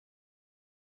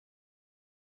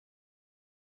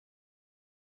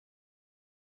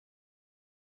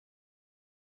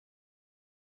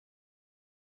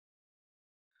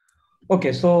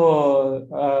Okay, so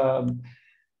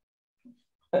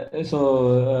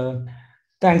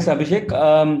thanks, Abhishek.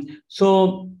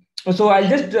 So I'll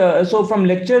just so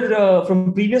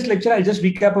from previous lecture, I'll just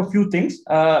recap a few things,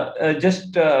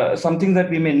 something that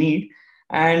we may need,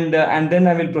 and then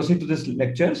I will proceed to this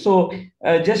lecture. So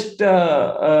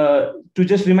to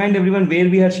just remind everyone where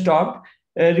we had stopped.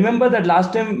 Remember that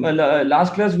last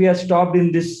class we had stopped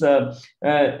in this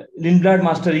Lindblad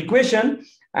master equation,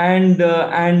 and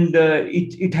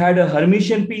it had a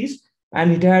Hermitian piece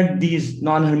and it had these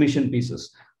non-Hermitian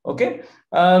pieces. Okay,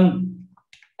 and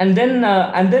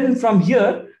then from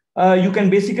here you can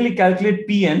basically calculate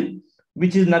Pn,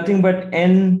 which is nothing but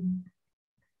n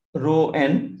rho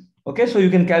n. Okay, so you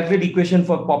can calculate equation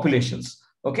for populations.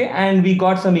 Okay, and we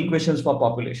got some equations for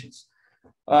populations.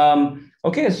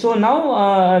 Okay, so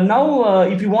now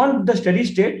if you want the steady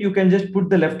state, you can just put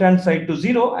the left-hand side to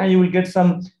 0 and you will get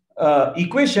some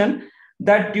equation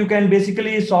that you can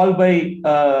basically solve by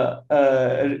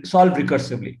solve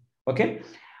recursively. Okay,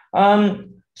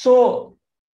 so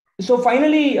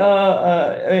finally,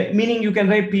 meaning you can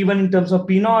write P1 in terms of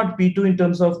P0, P2 in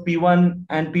terms of P1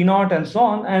 and P0, and so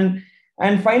on.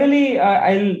 And finally,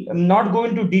 I'll not go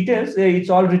into details. It's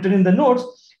all written in the notes.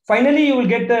 Finally, you will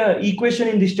get the equation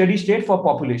in the steady state for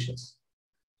populations.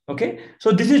 Okay,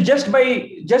 so this is just by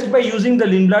using the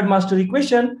Lindblad master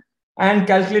equation and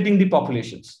calculating the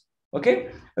populations.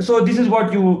 Okay, so this is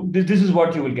what you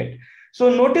will get. So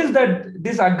notice that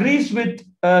this agrees with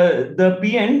the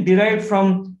Pn derived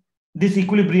from this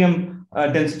equilibrium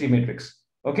density matrix.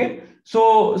 Okay,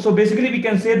 so basically we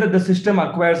can say that the system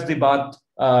acquires the bath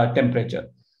temperature.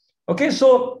 Okay,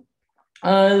 so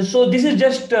this is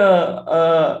just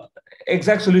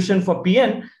exact solution for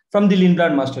Pn from the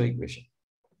Lindblad master equation.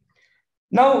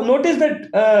 Now notice that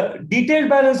detailed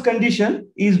balance condition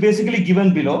is basically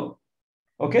given below.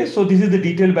 Okay, so this is the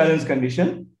detailed balance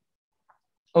condition.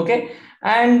 Okay,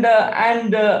 and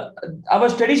our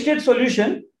steady state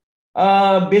solution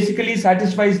basically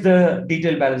satisfies the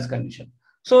detailed balance condition.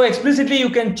 So explicitly, you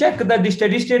can check that the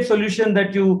steady state solution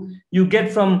that you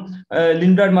get from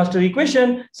Lindblad master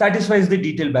equation satisfies the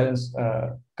detailed balance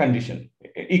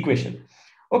equation.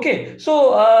 Okay,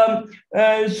 so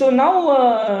now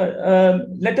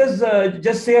let us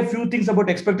just say a few things about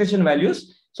expectation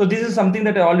values. So this is something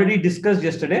that I already discussed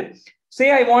yesterday.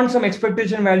 Say I want some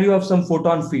expectation value of some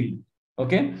photon field.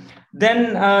 Okay,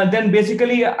 then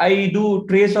basically I do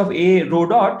trace of a rho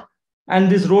dot, and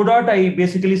this rho dot I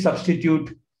basically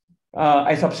substitute.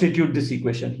 I substitute this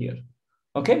equation here.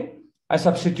 Okay, I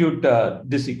substitute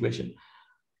this equation.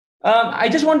 I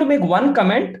just want to make one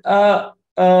comment.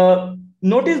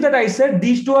 Notice that I said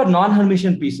these two are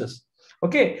non-Hermitian pieces.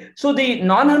 Okay, so the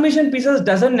non-Hermitian pieces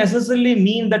doesn't necessarily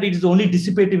mean that it is only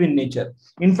dissipative in nature.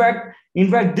 In fact,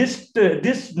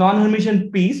 this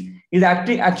non-Hermitian piece is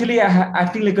actually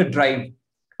acting like a drive.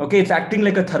 Okay, it's acting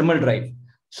like a thermal drive.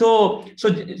 So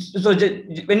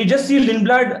when you just see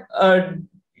Lindblad,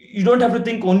 you don't have to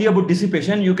think only about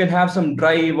dissipation. You can have some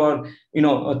drive or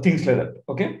things like that.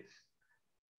 Okay.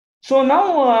 So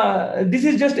now this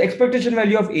is just expectation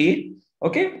value of A.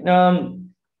 Okay.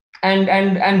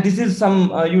 And this is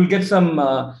some you will get some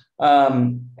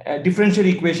differential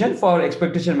equation for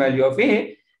expectation value of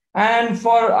A. And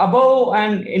for above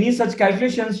and any such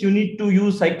calculations, you need to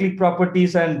use cyclic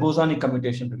properties and bosonic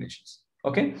commutation relations.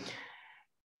 Okay.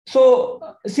 So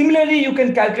similarly, you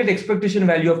can calculate expectation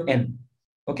value of N.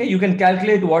 Okay, you can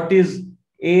calculate what is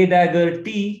A dagger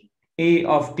T, A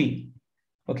of T.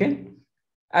 Okay,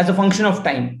 as a function of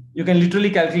time. You can literally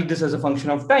calculate this as a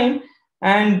function of time,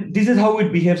 and this is how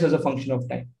it behaves as a function of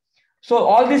time. So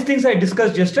all these things I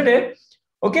discussed yesterday.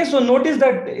 Okay, so notice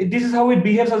that this is how it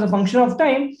behaves as a function of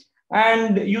time,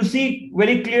 and you see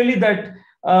very clearly that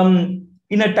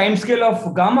in a time scale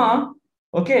of gamma,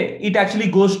 okay, it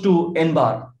actually goes to n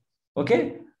bar.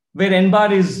 Okay, where n bar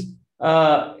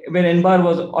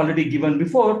was already given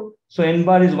before. So n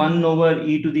bar is 1 over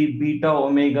e to the beta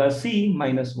omega c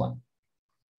minus 1.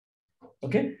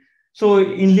 Okay, so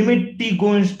in limit t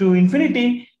goes to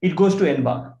infinity, it goes to n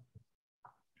bar.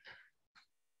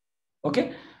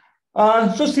 Okay,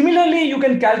 so similarly, you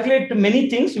can calculate many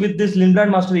things with this Lindblad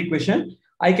master equation.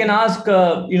 I can ask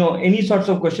any sorts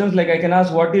of questions, like I can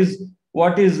ask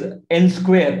what is n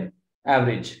square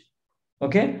average.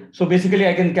 Okay, so basically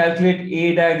I can calculate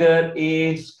A dagger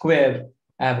A square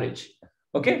average.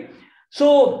 Okay,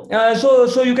 so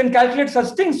you can calculate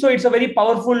such things. So it's a very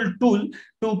powerful tool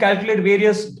to calculate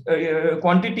various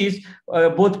quantities,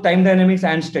 both time dynamics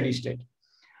and steady state.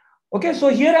 Okay, so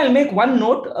here I'll make one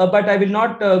note, but I will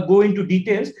not go into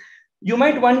details. you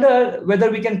might wonder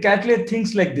whether we can calculate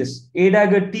things like this: A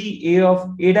dagger T,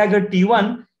 A dagger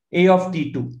T1, A of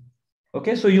T2.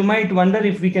 Okay, so you might wonder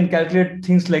if we can calculate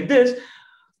things like this.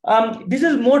 This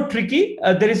is more tricky.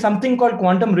 There is something called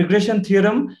quantum regression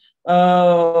theorem.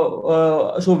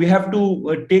 So we have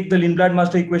to take the Lindblad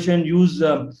master equation, use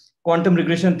quantum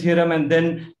regression theorem, and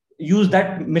then use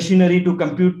that machinery to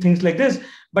compute things like this.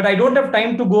 But I don't have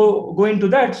time to go into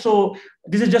that. So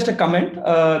this is just a comment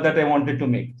that I wanted to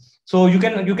make. So you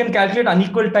can calculate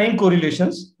unequal time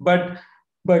correlations, but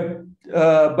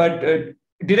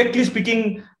directly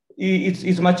speaking,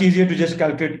 it's much easier to just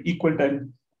calculate equal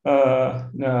time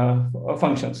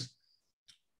functions.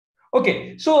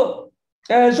 Okay, so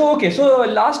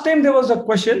last time there was a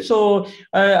question. So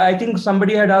I think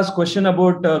somebody had asked question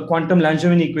about quantum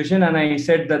Langevin equation, and I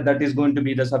said that is going to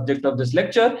be the subject of this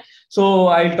lecture. So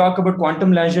I'll talk about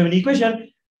quantum Langevin equation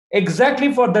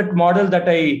exactly for that model that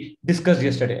I discussed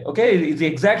yesterday. Okay, it's the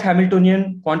exact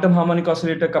Hamiltonian quantum harmonic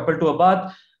oscillator coupled to a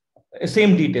bath,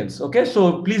 same details. Okay,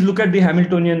 so please look at the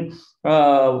Hamiltonian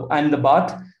and the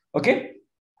bath. Okay.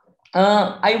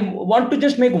 I want to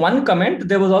just make one comment.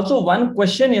 There was also one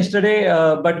question yesterday,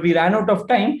 but we ran out of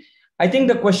time. I think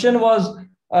the question was,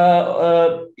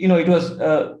 the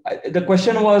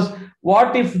question was,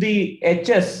 what if the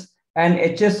HS and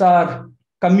HSR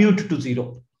commute to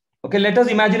zero? Okay, let us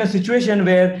imagine a situation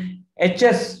where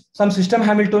HS, some system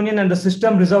Hamiltonian, and the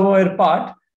system reservoir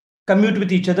part commute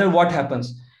with each other. What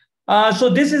happens? So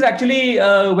this is actually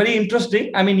very interesting.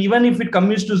 I mean, even if it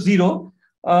commutes to zero,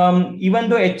 even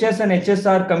though HS and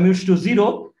HSR commutes to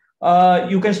zero,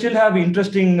 you can still have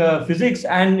interesting physics.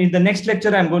 And in the next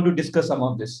lecture, I'm going to discuss some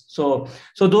of this. So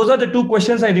those are the two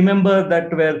questions I remember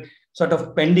that were sort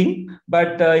of pending.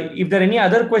 But if there are any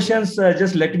other questions,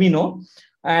 just let me know.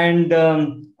 And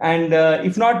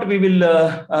if not, we will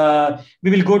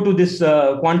go to this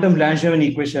quantum Langevin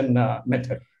equation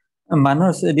method.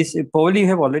 Manas, this probably you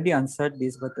have already answered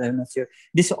this, but I'm not sure.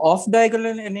 This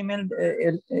off-diagonal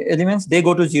elements, they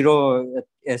go to zero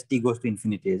as t goes to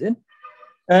infinity, is it?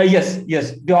 Yes.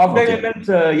 The off-diagonal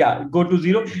elements, go to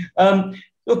zero.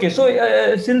 Okay, so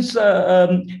since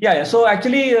so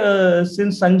actually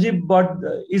since Sanjib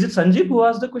is it Sanjib who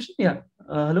asked the question? Yeah.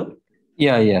 Hello.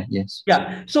 Yes.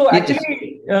 Yeah. So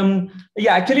actually,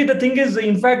 actually the thing is,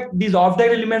 in fact, these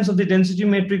off-diagonal elements of the density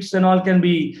matrix and all can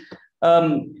be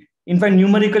in fact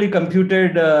numerically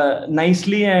computed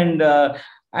nicely, and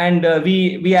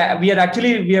we have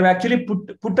actually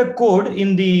put a code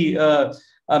in the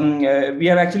we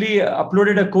have actually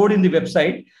uploaded a code in the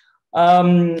website,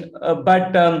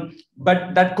 but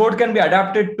that code can be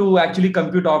adapted to actually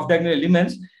compute off-diagonal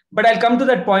elements. But I'll come to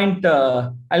that point.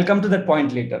 I'll come to that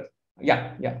point later.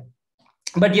 Yeah.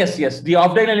 But yes, the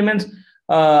off-diagonal elements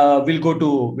will go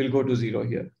to zero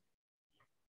here.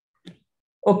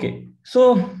 Okay,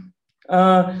 so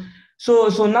now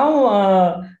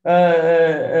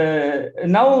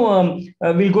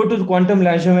we'll go to the quantum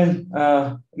Langevin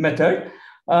method.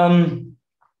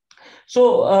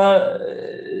 So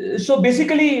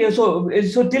basically, so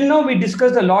till now we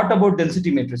discussed a lot about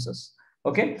density matrices.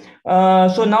 Okay,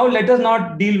 so now let us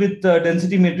not deal with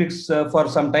density matrix for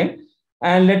some time,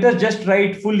 and let us just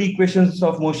write full equations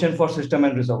of motion for system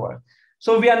and reservoir.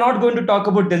 So we are not going to talk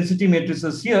about density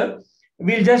matrices here.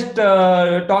 We'll just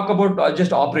talk about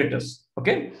just operators.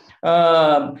 Okay.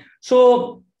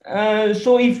 So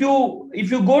if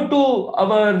you go to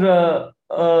our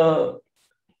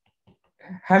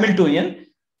Hamiltonian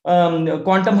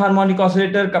quantum harmonic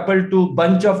oscillator coupled to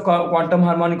bunch of quantum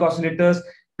harmonic oscillators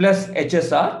plus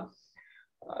HSR,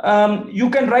 you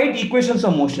can write equations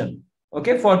of motion.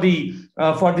 Okay, for the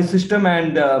system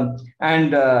and the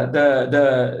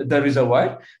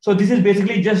reservoir. So this is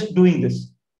basically just doing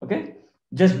this. Okay.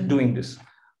 Just doing this.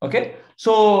 Okay,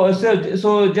 so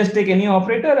just take any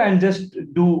operator and just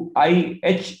do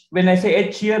H. When I say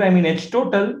H here, I mean H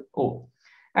total O,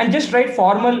 and just write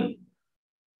formal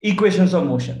equations of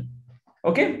motion.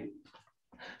 Okay,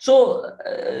 so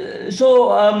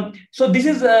this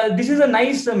is a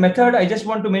nice method. I just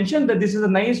want to mention that this is a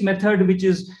nice method which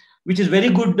is very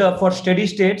good for steady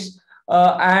states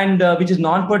and which is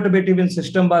non-perturbative in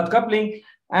system bath coupling.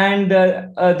 And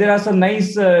there are some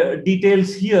nice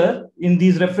details here in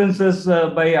these references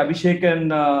by Abhishek and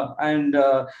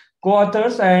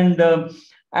co-authors, and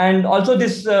also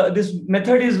this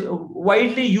method is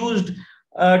widely used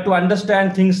to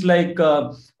understand things like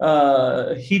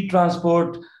heat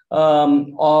transport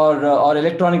or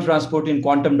electronic transport in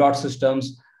quantum dot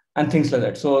systems and things like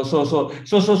that. So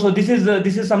this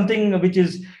is something which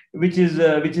is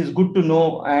good to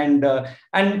know, and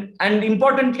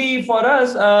importantly for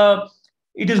us,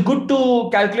 it is good to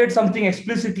calculate something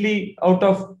explicitly out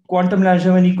of quantum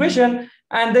Langevin equation,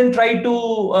 and then try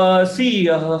to see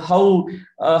how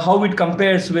it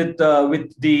compares with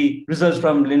the results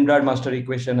from Lindblad master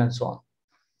equation and so on.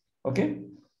 Okay.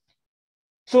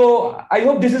 So I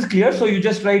hope this is clear. So you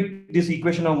just write this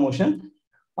equation of motion.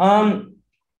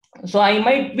 So I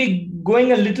might be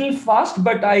going a little fast,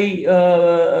 but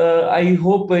I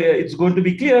hope it's going to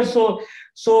be clear. So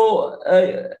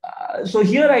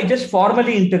here I just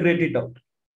formally integrate it out.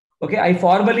 Okay, I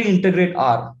formally integrate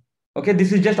R. Okay,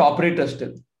 this is just operator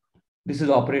still. This is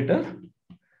operator.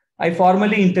 I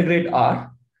formally integrate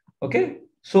R. Okay,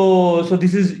 so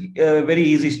this is a very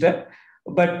easy step,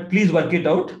 but please work it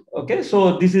out. Okay,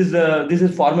 so this is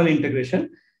formal integration,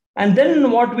 and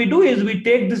then what we do is we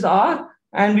take this R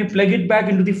and we plug it back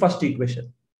into the first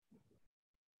equation.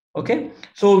 Okay,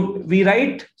 so we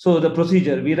write, so the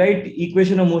procedure, we write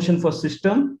equation of motion for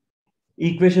system,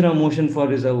 equation of motion for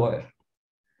reservoir.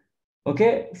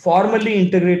 Okay, formally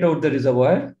integrate out the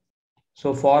reservoir.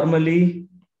 So formally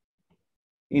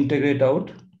integrate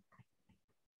out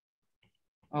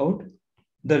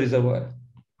the reservoir,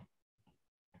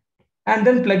 and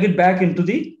then plug it back into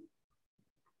the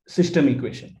system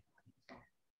equation.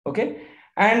 Okay,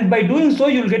 and by doing so,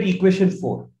 you'll get equation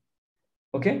 4.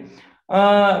 Okay,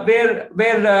 where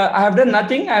I have done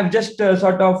nothing. I have just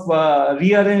sort of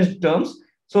rearranged terms.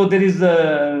 So there is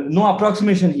no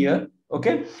approximation here.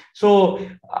 Okay, so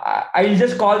I'll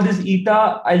just call this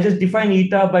eta. I'll just define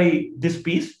eta by this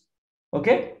piece.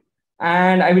 Okay,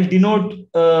 and I will denote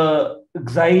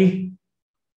xi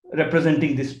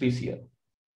representing this piece here.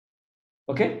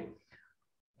 Okay.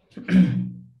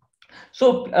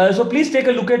 So please take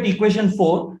a look at equation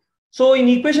 4. So in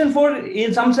equation 4,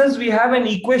 in some sense, we have an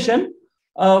equation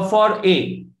for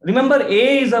A. Remember,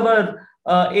 A is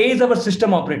our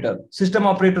system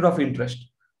operator of interest.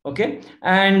 Okay,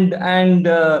 and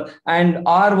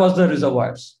R was the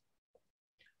reservoirs.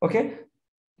 Okay,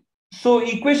 so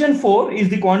equation 4 is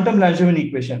the quantum Langevin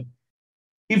equation.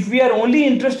 If we are only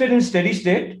interested in steady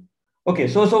state, okay,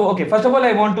 so okay, first of all,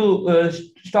 I want to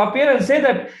stop here and say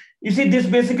that, you see, this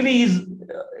basically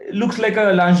looks like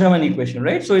a Langevin equation,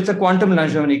 right? So it's a quantum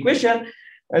Langevin equation.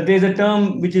 There's a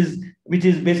term which is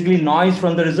basically noise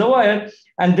from the reservoir,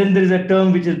 and then there is a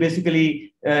term which is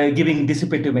basically giving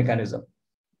dissipative mechanism.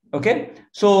 Okay,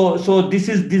 so this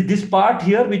is this part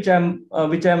here which I'm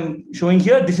showing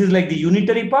here. This is like the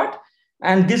unitary part,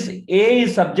 and this A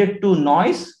is subject to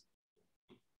noise,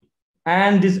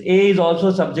 and this A is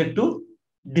also subject to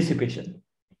dissipation.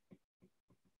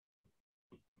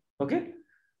 Okay.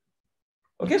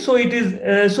 Okay, so it is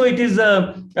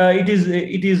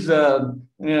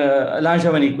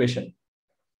Langevin equation.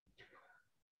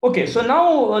 Okay, so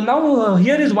now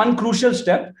here is one crucial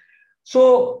step.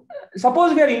 So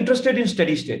suppose we are interested in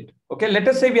steady state. Okay, let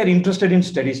us say we are interested in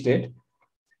steady state.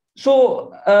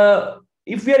 So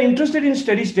if we are interested in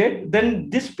steady state, then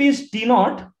this piece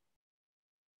T0,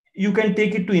 you can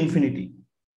take it to infinity.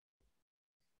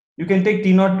 You can take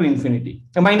T0 to infinity,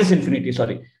 minus infinity,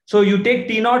 sorry. So you take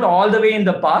T0 all the way in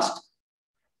the past,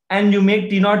 and you make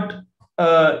T0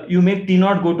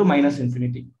 go to minus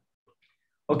infinity.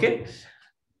 Okay.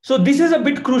 So this is a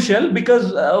bit crucial,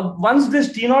 because once this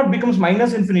T0 becomes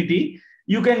minus infinity,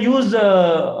 you can use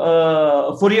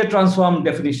Fourier transform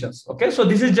definitions. Okay. So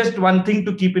this is just one thing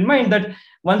to keep in mind, that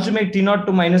once you make T0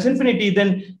 to minus infinity,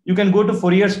 then you can go to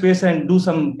Fourier space and do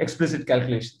some explicit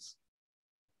calculations.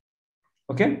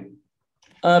 Okay.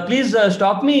 Please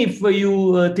stop me if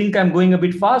you think I'm going a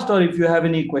bit fast, or if you have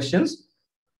any questions.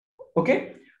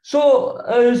 Okay. So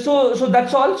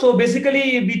that's all. So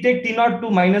basically, we take T0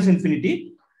 to minus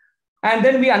infinity, and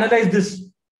then we analyze this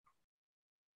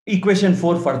equation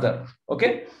 4 further.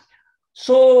 Okay.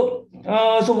 So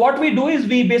what we do is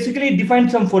we basically define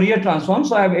some Fourier transform.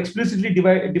 So I have explicitly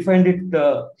defined it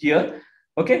here.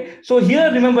 Okay. So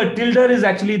here, remember, tilde is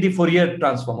actually the Fourier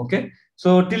transform. Okay.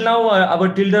 So till now,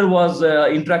 our tilde was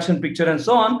interaction picture and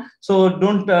so on. So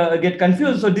don't get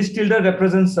confused. So this tilde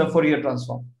represents a Fourier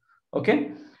transform.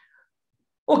 Okay.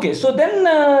 Okay. So then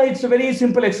it's a very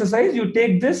simple exercise. You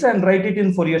take this and write it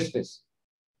in Fourier space.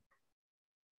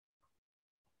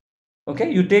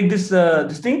 Okay. You take this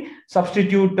thing,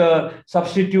 substitute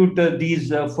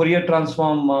these Fourier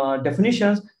transform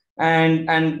definitions,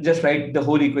 and just write the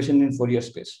whole equation in Fourier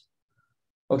space.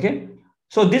 Okay.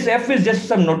 So this F is just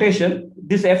some notation.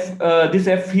 This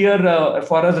F here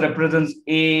for us represents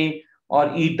A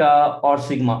or eta or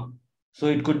sigma. So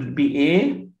it could be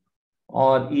A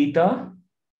or eta,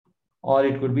 or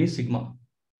it could be sigma.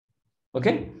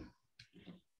 Okay.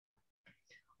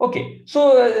 Okay,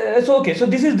 so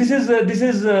this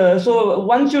is so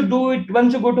once you do it,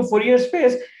 once you go to Fourier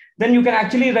space, then you can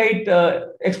actually write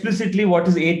explicitly what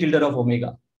is A tilde of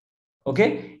omega.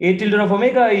 Okay, A tilde of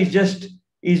omega is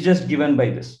just given by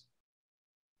this.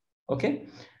 Okay.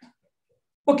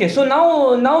 Okay, so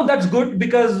now that's good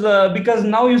because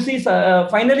now you see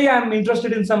finally I'm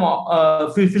interested in some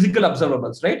physical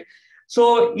observables, right?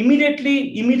 So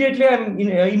immediately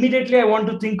I want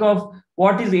to think of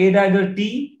what is A dagger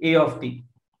T, A of T.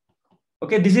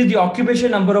 Okay, this is the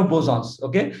occupation number of bosons.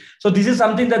 Okay, so this is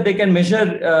something that they can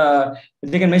measure.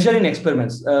 They can measure in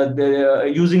experiments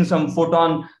using some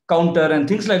photon counter and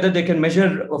things like that. They can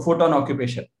measure photon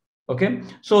occupation. Okay,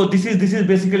 so this is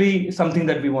basically something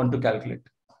that we want to calculate.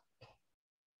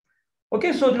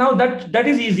 Okay, so now that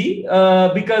is easy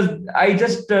because I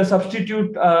just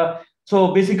substitute.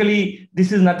 So basically,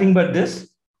 this is nothing but this.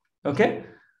 Okay,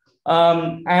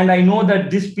 and I know that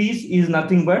this piece is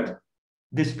nothing but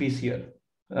this piece here.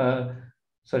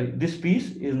 Sorry, this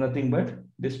piece is nothing but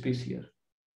this piece here.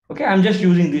 Okay, I'm just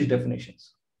using these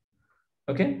definitions.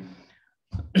 Okay.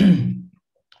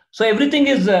 So everything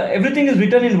is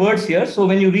written in words here. So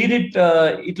when you read it,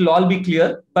 it will all be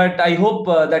clear. But I hope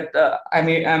that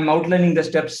I'm outlining the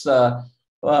steps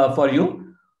for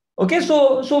you. Okay,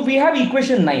 so we have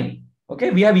equation 9.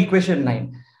 Okay, we have equation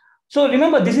 9. So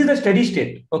remember, this is the steady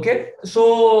state. Okay,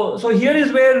 so here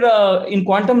is where in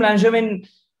quantum Langevin,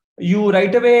 you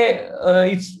right away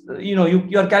it's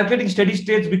you are calculating steady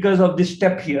states because of this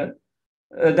step here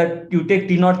that you take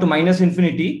T0 to minus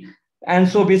infinity. And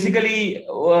so basically,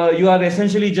 you are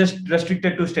essentially just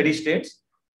restricted to steady states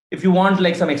if you want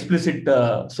like some explicit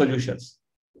solutions.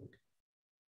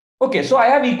 Okay, so I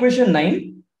have equation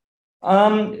 9.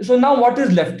 So now what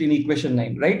is left in equation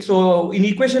 9, right? So in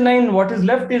equation 9, what is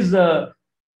left is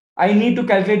I need to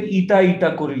calculate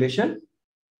eta correlation.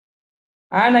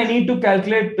 And I need to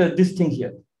calculate this thing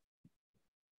here.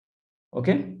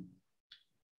 Okay.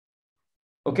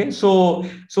 Okay, but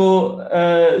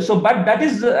that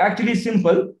is actually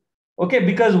simple. Okay,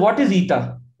 because what is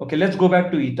eta? Okay, let's go back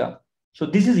to eta. So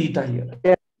this is eta here.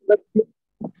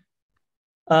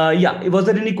 Yeah, was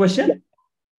there any question?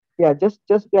 Yeah, just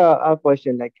a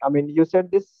question. Like, I mean, you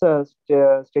said this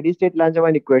steady state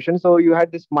Langevin equation. So you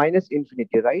had this minus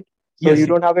infinity, right? So yes, you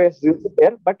don't have a zero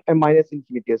there, but a minus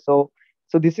infinity.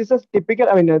 So this is a typical,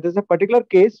 I mean, there's a particular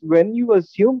case when you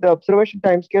assume the observation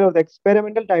time scale or the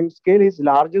experimental time scale is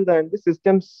larger than the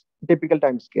system's typical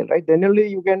time scale, right? Then only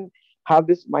you can have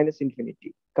this minus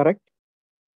infinity, correct?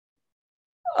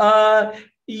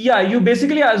 Yeah, you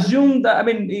basically assume that, I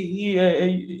mean,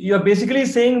 you're basically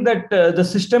saying that the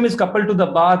system is coupled to the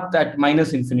bath at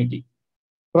minus infinity.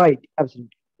 Right,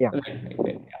 absolutely. Yeah.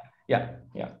 Right.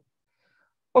 Yeah.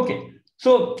 Okay.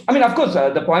 So, I mean, of course,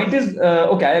 the point is,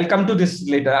 okay, I'll come to this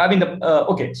later. I mean,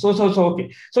 okay.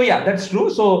 Okay. So yeah, that's true.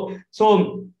 So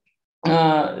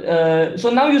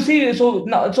now you see, so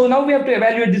now we have to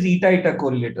evaluate these eta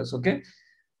correlators. Okay.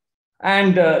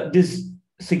 And this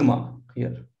sigma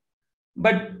here.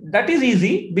 But that is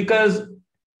easy because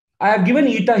I have given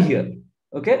eta here.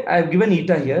 Okay. I have given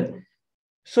eta here.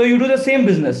 So you do the same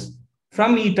business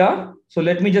from eta. So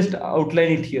let me just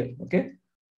outline it here. Okay.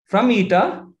 From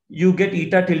eta, you get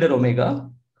eta tilde omega,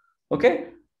 okay?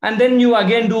 And then you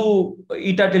again do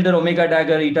eta tilde omega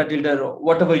dagger, eta tilde,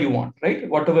 whatever you want, right?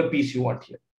 Whatever piece you want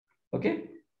here, okay?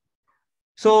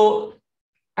 So,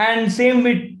 and same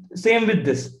with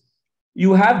this.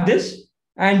 You have this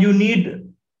and you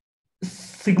need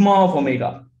sigma of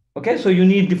omega, okay? So you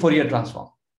need the Fourier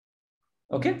transform,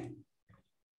 okay?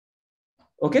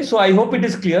 Okay, so I hope it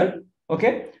is clear,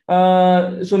 okay?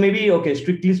 So maybe, okay,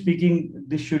 strictly speaking,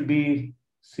 this should be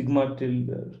sigma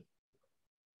tilde.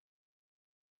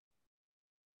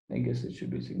 I guess it should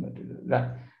be sigma tilde.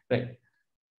 Right.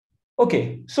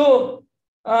 Okay. So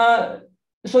now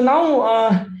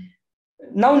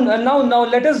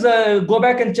let us go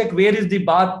back and check where is the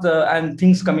bath and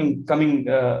things coming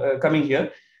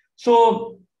here.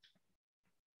 So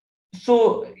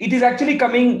it is actually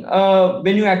coming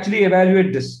when you actually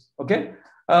evaluate this. Okay.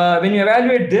 When you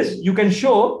evaluate this, you can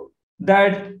show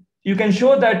that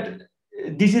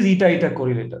this is eta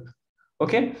correlator.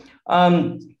 Okay.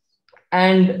 And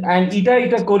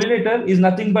eta correlator is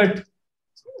nothing but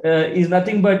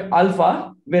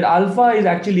alpha, where alpha is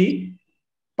actually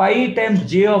pi times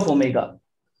j of omega.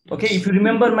 Okay. If you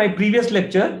remember my previous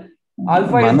lecture,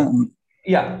 alpha is,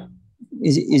 yeah.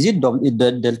 Is it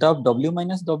the delta of w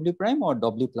minus w prime or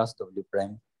w plus w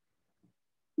prime?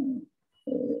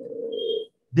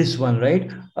 This one,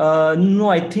 right? No,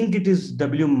 I think it is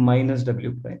w minus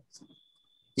w prime.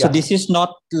 So this is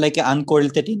not like an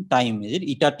uncorrelated in time, is it?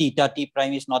 Eta t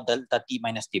prime is not delta t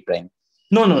minus t prime.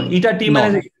 No, eta t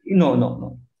minus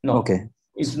no. Okay.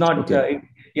 It's not. Okay.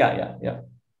 Yeah.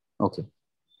 Okay.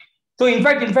 So in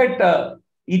fact,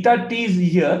 eta t is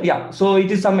here. Yeah. So it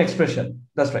is some expression.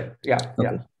 That's right. Yeah. Okay.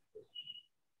 Yeah.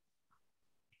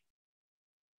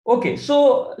 Okay.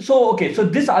 So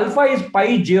this alpha is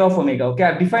pi j of omega. Okay.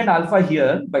 I've defined alpha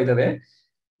here, by the way.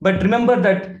 But remember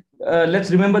that. Let's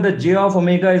remember that j of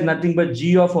omega is nothing but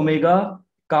g of omega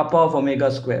kappa of omega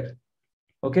square.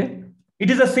 Okay. It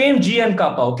is the same g and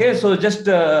kappa. Okay. So just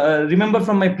remember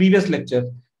from my previous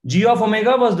lecture, g of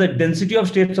omega was the density of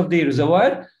states of the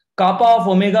reservoir. Kappa of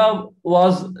omega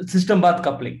was system bath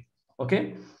coupling.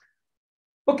 Okay.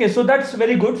 Okay. So that's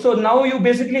very good. So now you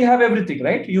basically have everything,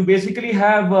 right? You basically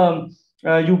have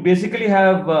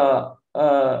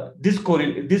this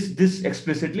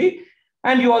explicitly.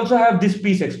 And you also have this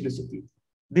piece explicitly.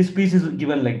 This piece is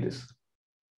given like this.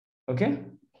 Okay.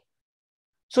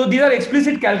 So these are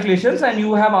explicit calculations, and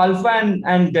you have alpha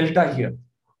and delta here.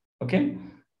 Okay.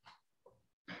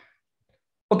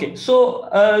 Okay. So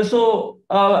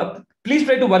please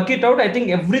try to work it out. I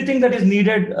think everything that is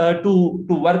needed to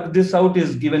work this out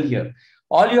is given here.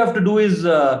 All you have to do is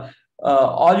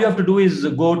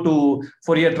go to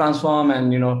Fourier transform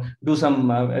and do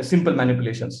some simple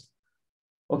manipulations.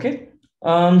 Okay.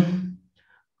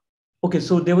 Okay,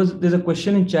 so there's a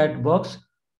question in chat box.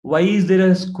 Why is there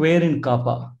a square in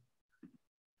kappa?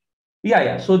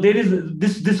 Yeah. So there is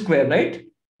this square, right?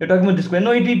 You're talking about this square.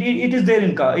 No, it is there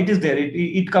in kappa. It is there.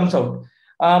 It comes out.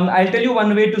 I'll tell you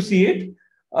one way to see it.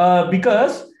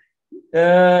 Because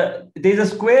there is a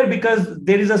square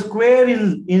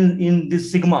in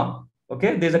this sigma.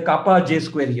 Okay, there's a kappa j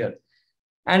square here,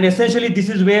 and essentially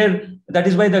that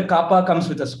is why the kappa comes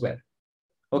with a square.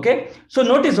 Okay, so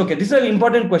notice, okay, this is an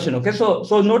important question. Okay, so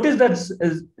notice that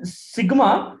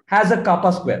sigma has a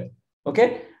kappa square.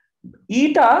 Okay,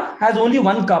 eta has only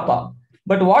one kappa,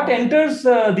 but what enters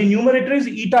the numerator is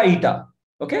eta.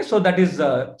 Okay, so that is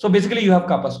so basically you have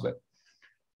kappa square.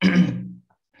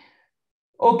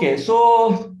 Okay,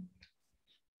 so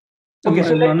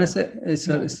Manas,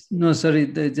 sorry,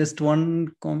 just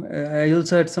one I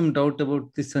also had some doubt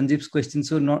about this Sanjib's question.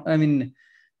 So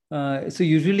so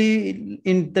usually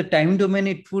in the time domain,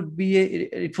 it won't be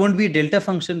a delta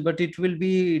function, but it will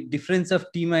be difference of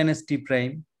t minus t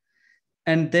prime.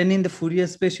 And then in the Fourier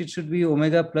space, it should be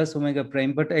omega plus omega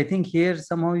prime. But I think here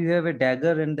somehow you have a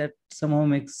dagger, and that somehow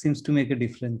seems to make a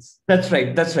difference. That's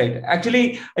right.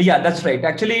 Actually, yeah, that's right.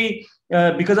 Actually,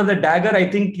 because of the dagger, I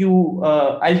think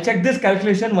I'll check this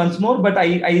calculation once more, but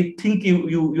I think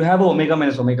you have omega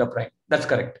minus omega prime. That's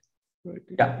correct.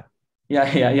 Right.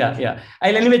 Yeah.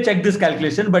 I'll anyway check this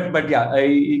calculation, but yeah,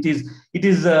 it is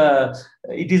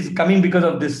coming because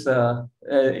of this.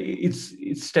 It's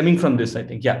stemming from this, I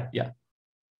think. Yeah.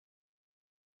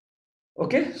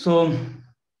 Okay, so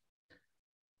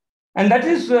and that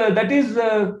is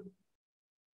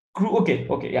okay,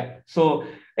 yeah. So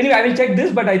anyway, I will check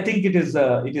this, but I think it is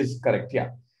correct. Yeah.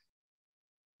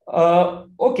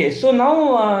 Okay, so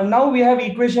now we have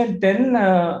equation 10.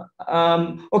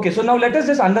 Okay, so now let us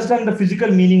just understand the physical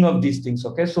meaning of these things.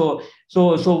 Okay, so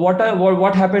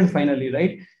what happened finally,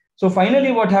 right? So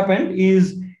finally, what happened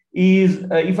is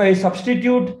if I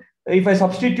substitute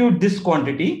this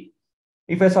quantity,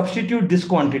 and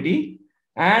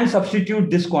substitute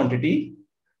this quantity,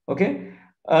 okay,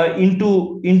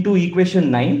 into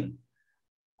equation 9,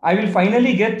 I will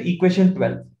finally get equation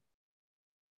 12.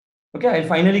 Okay, I'll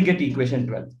finally get equation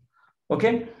 12.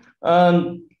 Okay.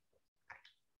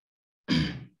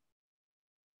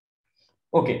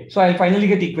 Okay, so I'll finally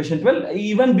get equation 12.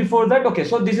 Even before that, okay,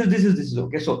 so this is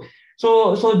okay. So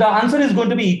the answer is going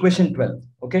to be equation 12.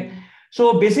 Okay.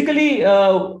 So basically,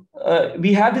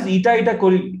 we have this eta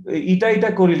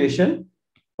correlation.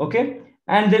 Okay.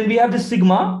 And then we have this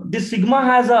sigma. This sigma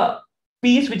has a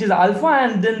piece which is alpha,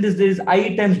 and then there is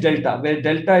I times delta, where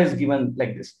delta is given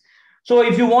like this. So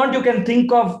if you want, you can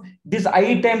think of this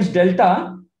I times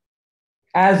delta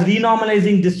as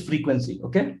renormalizing this frequency.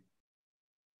 Okay.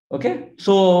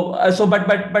 So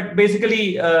but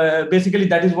basically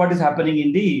that is what is happening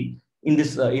in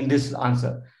this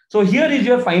answer. So here is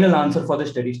your final answer for the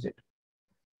steady state.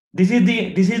 This is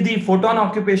the photon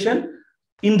occupation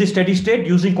in the steady state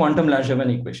using quantum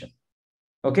Langevin equation.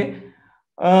 Okay.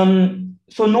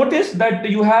 So notice that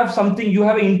you have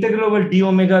an integral over d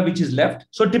omega which is left.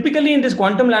 So typically in this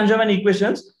quantum Langevin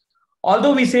equations,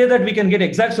 although we say that we can get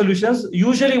exact solutions,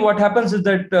 usually what happens is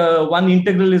that one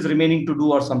integral is remaining to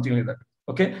do or something like that.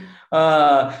 Okay.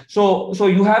 So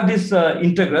you have this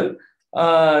integral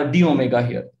d omega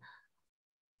here.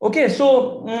 Okay,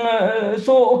 so now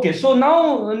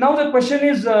the question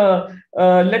is,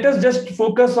 let us just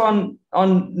focus on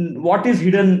what is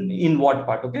hidden in what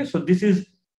part. Okay, so this is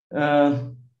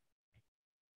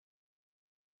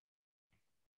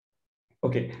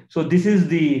okay, so this is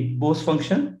the Bose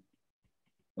function.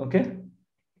 Okay,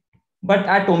 but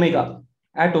at omega,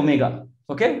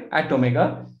 okay, at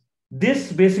omega,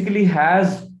 this basically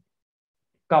has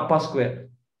kappa square.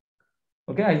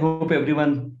 Okay, I hope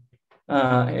everyone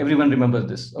remembers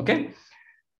this. Okay,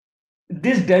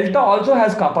 this delta also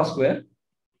has kappa square.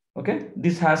 Okay,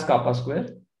 this has kappa square.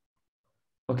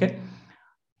 Okay,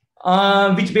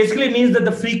 which basically means that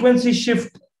the frequency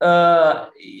shift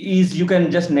is, you can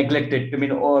just neglect it. I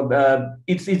mean, or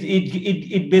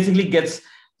it basically gets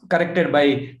corrected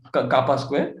by kappa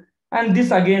square, and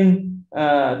this again,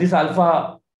 this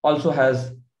alpha also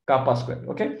has kappa square.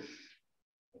 Okay,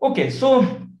 okay,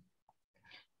 so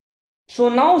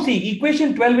now see,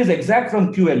 equation 12 is exact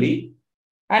from QLE,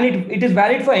 and it is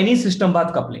valid for any system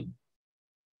path coupling.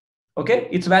 Okay,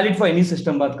 it's valid for any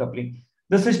system path coupling.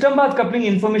 The system path coupling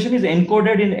information is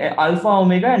encoded in alpha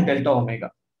omega and delta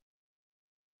omega.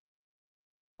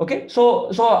 Okay,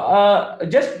 so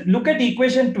just look at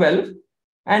equation 12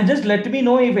 and just let me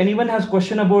know if anyone has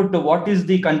question about what is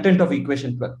the content of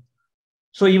equation 12.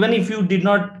 So even if you did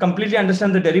not completely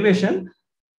understand the derivation,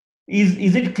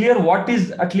 is it clear what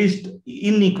is at least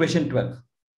in equation 12,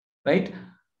 right?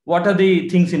 What are the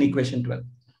things in equation 12?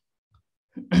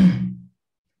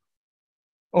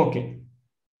 Okay.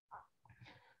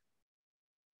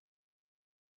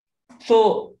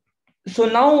 So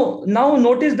now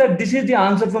notice that this is the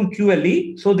answer from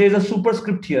QLE. So there's a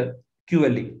superscript here,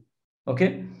 QLE.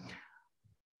 Okay.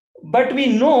 But we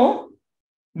know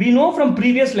from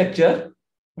previous lecture,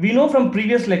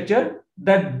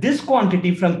 that this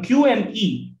quantity from Q and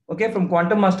E, okay, from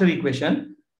quantum master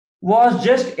equation, was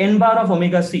just n bar of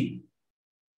omega c.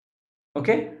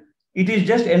 Okay, it is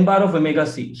just n bar of omega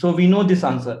c. So we know this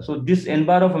answer. So this n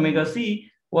bar of omega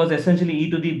c was essentially e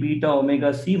to the beta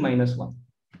omega c minus 1.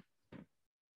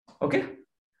 Okay.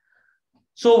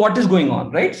 So what is going on,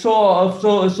 right?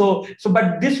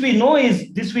 But this we know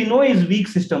is weak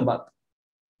system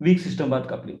path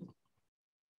coupling.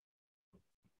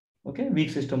 Okay, weak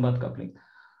system path coupling.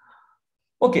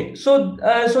 Okay, so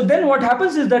then what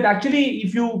happens is that actually,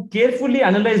 if you carefully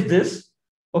analyze this,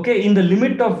 okay, in the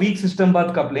limit of weak system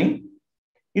path coupling,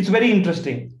 it's very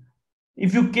interesting.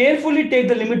 If you carefully take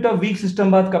the limit of weak system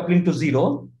path coupling to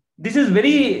 0, this is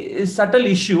very subtle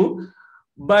issue,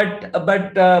 but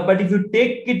if you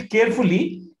take it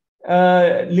carefully,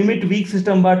 limit weak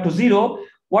system path to 0,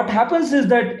 what happens is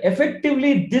that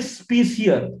effectively this piece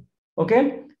here,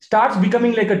 okay, starts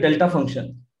becoming like a delta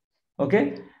function.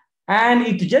 Okay, and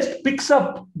it just picks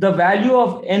up the value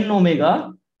of n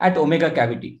omega at omega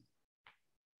cavity.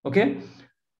 Okay,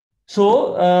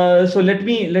 so let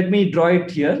me draw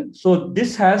it here. So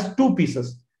this has two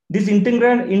pieces. This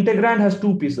integrand has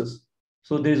two pieces.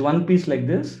 So there is one piece like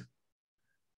this,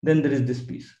 then there is this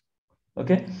piece.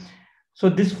 Okay, so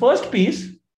this first piece,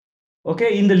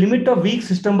 okay, in the limit of weak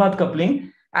system path coupling,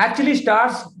 actually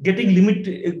starts getting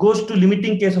goes to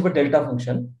limiting case of a delta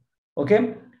function.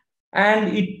 Okay,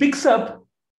 and it picks up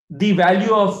the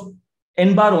value of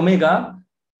n bar omega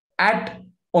at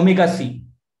omega c.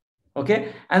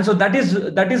 Okay, and so that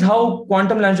is how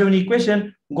quantum Langevin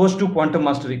equation goes to quantum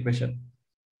master equation.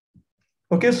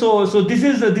 Okay, so this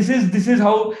is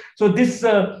how, so this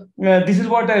is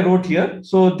what I wrote here.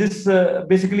 So this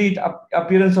basically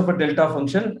appearance of a delta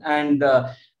function, and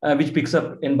which picks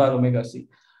up n bar omega c.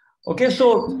 Okay,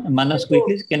 so Manas,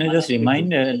 quickly, can you just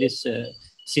remind this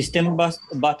system path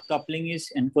coupling is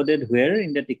encoded where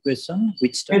in that equation?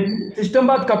 Which term? System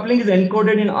path coupling is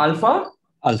encoded in alpha.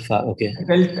 Alpha, okay.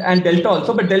 And delta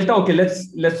also, but delta, okay,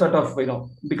 let's sort of,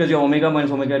 because your omega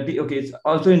minus omega t, okay, it's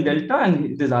also in delta and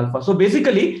it is alpha. So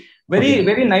basically,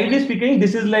 very naively speaking,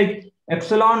 this is like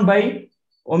epsilon by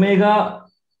omega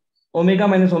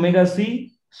minus omega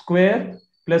c square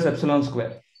plus epsilon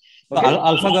square. Okay? So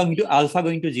alpha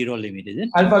going to 0 limit, is it?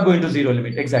 Alpha going to 0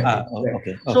 limit, exactly.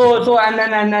 Okay. So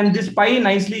and this pi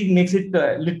nicely makes it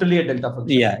literally a delta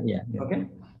function. Yeah. Okay.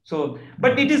 So,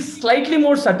 but it is slightly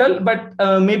more subtle, but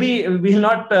maybe we will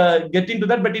not get into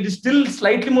that, but it is still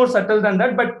slightly more subtle than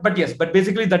that. But yes, but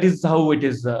basically that is how it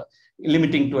is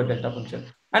limiting to a delta function.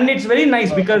 And it's very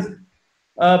nice because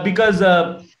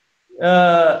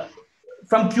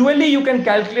from QLE you can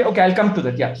calculate, okay, I'll come to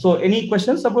that. Yeah. So any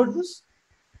questions about this?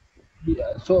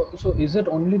 Yeah. So is it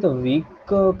only the weak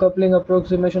coupling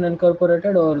approximation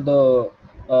incorporated, or the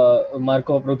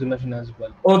Markov approximation as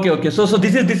well? Okay. So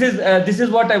this is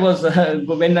what I was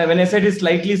when I said it's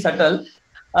slightly subtle.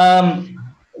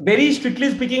 very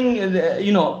strictly speaking,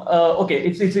 okay,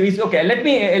 it's okay. Let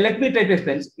me try to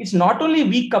explain. It's not only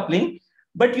weak coupling,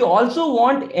 but you also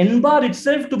want n bar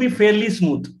itself to be fairly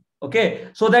smooth. Okay,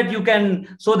 so that you can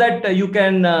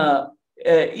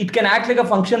it can act like a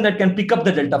function that can pick up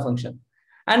the delta function,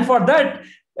 and for that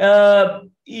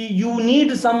you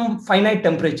need some finite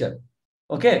temperature.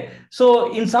 Okay,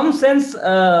 so in some sense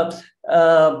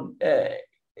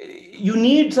you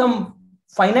need some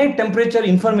finite temperature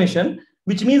information,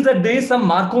 which means that there is some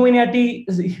Markovianity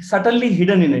subtly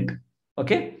hidden in it.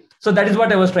 Okay, so that is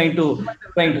what I was trying to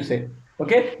say.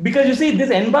 Okay, because you see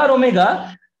this n bar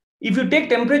omega, if you take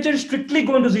temperature strictly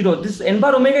going to 0, this n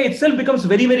bar omega itself becomes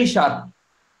very, very sharp,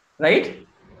 right?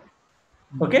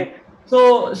 Okay,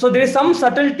 so there is some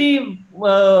subtlety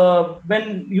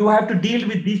when you have to deal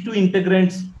with these two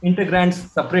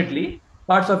integrands separately,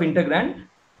 parts of integrand.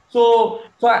 So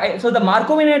the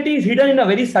Markovianity is hidden in a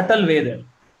very subtle way there.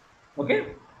 Okay.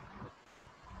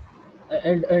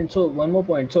 And so one more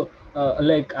point. So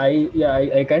like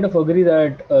I kind of agree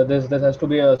that this has to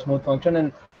be a smooth function,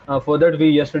 and for that we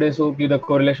yesterday saw the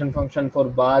correlation function for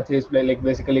bath is like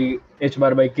basically h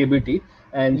bar by kbt,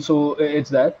 and so it's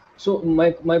that. So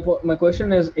my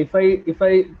question is, if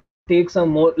I take some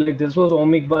more, like this was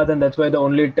ohmic bath, and that's why the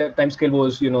only time scale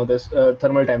was this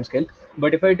thermal time scale.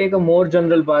 But if I take a more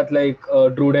general bath like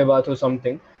Drude bath or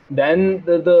something, then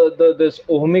this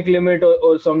ohmic limit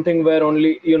or something where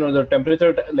only the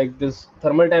temperature, like this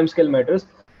thermal time scale matters,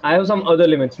 I have some other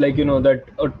limits, like that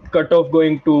cutoff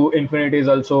going to infinity is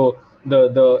also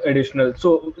the additional.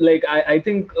 So like I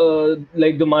think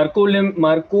like the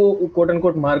Marco quote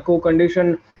unquote Marco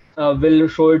condition will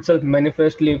show itself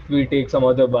manifestly if we take some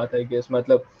other bath, I guess.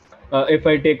 Matlab, if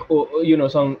I take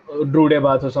some Drude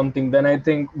bath or something, then I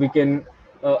think we can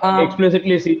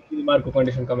explicitly see the Marco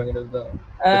condition coming into the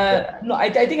no, I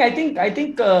think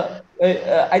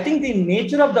the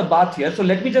nature of the bath here. So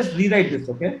let me just rewrite this,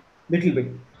 okay, little bit.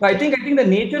 So I think the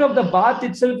nature of the bath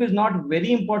itself is not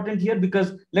very important here,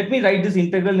 because let me write this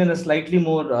integral in a slightly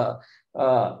more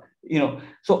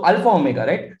so alpha omega,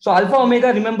 right? So alpha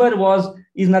omega, remember,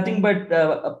 is nothing but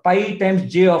pi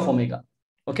times j of omega.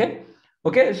 Okay,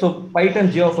 so pi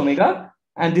times j of omega,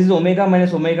 and this is omega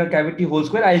minus omega cavity whole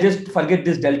square. I'll just forget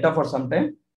this delta for some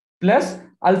time, plus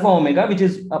alpha omega, which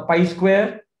is pi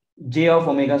square j of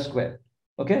omega square.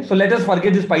 Okay, so let us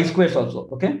forget this pi squares also.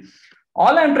 Okay,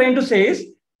 all I'm trying to say is,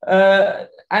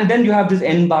 and then you have this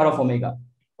n bar of omega.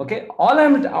 Okay, all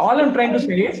I'm trying to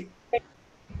say is,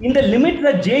 in the limit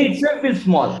that j itself is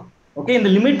small. Okay, in the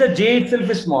limit that j itself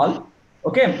is small.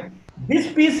 Okay,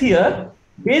 this piece here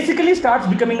basically starts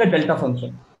becoming a delta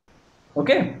function.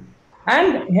 Okay,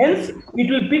 and hence it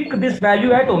will pick this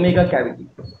value at omega cavity.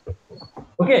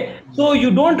 Okay, so you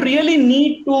don't really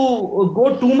need to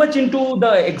go too much into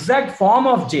the exact form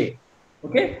of j.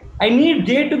 Okay, I need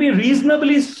j to be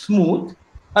reasonably smooth.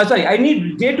 I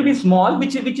need j to be small,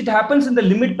 which it happens in the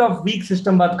limit of weak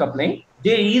system bath coupling.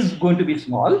 J is going to be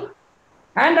small,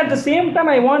 and at the same time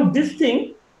I want this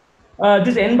thing,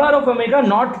 this n bar of omega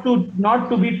not to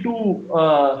be too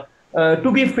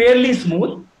to be fairly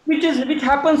smooth, which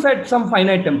happens at some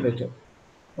finite temperature.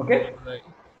 Okay, right.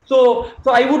 So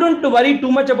I wouldn't worry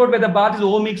too much about whether bath is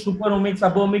ohmic, super ohmic,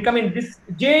 subohmic. I mean, this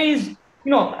j is,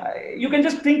 you can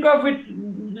just think of it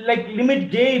like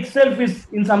limit j itself is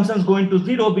in some sense going to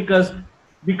 0, because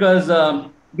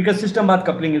system bath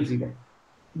coupling is 0.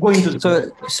 Going to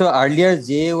 0. So earlier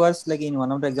j was like, in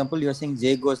one of the example you are saying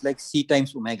j goes like c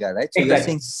times omega, right? So exactly. You are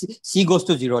saying c goes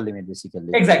to 0 limit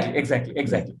basically. Exactly.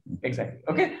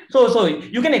 Okay, so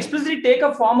you can explicitly take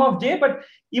a form of j, but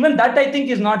even that I think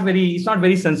is not very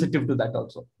sensitive to that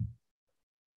also.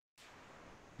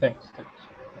 Thanks.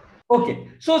 Okay,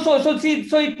 so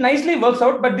it nicely works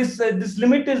out, but this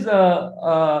limit is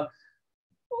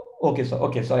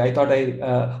okay. Sorry, I thought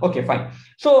okay, fine.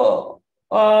 So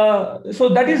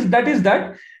that is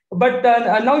that. But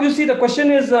now you see the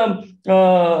question is,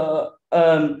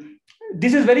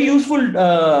 this is very useful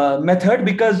method,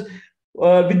 because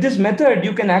with this method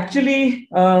you can actually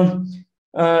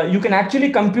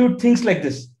compute things like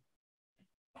this.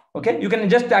 Okay, you can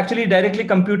just actually directly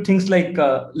compute things like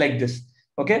this.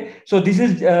 Okay, so this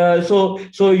is so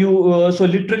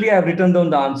literally I have written down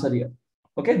the answer here.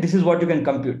 Okay, this is what you can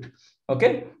compute.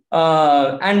 Okay,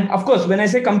 and of course when I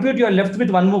say compute, you are left with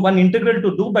one integral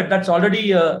to do, but that's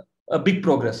already a big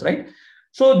progress, right?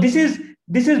 So this is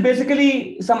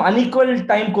basically some unequal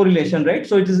time correlation, right?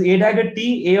 So it is a dagger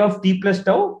t, a of t plus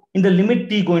tau in the limit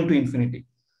t going to infinity.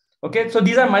 Okay, so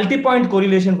these are multi-point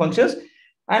correlation functions,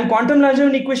 and quantum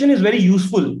Langevin equation is very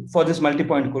useful for this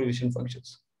multi-point correlation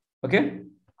functions. Okay,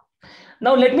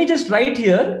 Now let me just write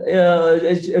here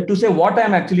to say what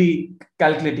I'm actually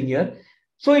calculating here.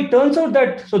 So it turns out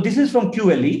that, so this is from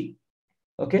QLE,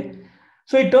 okay?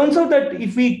 So it turns out that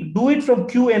if we do it from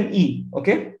QME,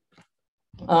 okay?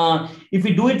 If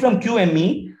we do it from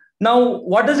QME, now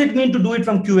what does it mean to do it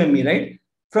from QME, right?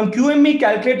 From QME,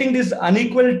 calculating this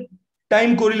unequal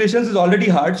time correlations is already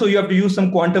hard. So you have to use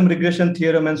some quantum regression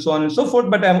theorem and so on and so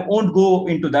forth, but I won't go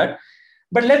into that.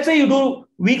 But let's say you do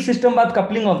weak system path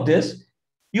coupling of this,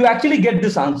 you actually get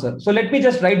this answer. So let me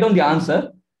just write down the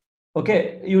answer.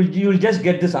 Okay, you'll just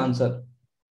get this answer.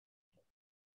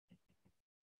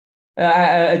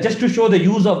 Just to show the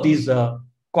use of these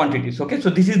quantities. Okay, so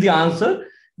this is the answer.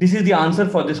 This is the answer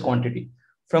for this quantity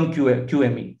from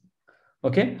QME.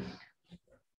 Okay.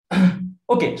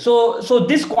 Okay, so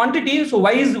this quantity, so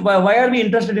why are we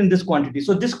interested in this quantity?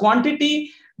 So this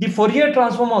quantity, the Fourier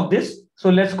transform of this, so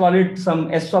let's call it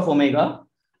some S of omega.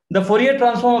 The Fourier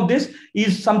transform of this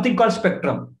is something called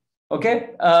spectrum. Okay,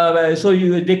 so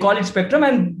they call it spectrum,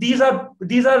 and these are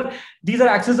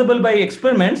accessible by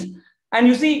experiments. And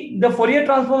you see, the Fourier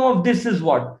transform of this is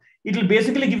what? It will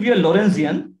basically give you a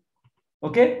Lorentzian,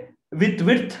 okay, with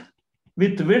width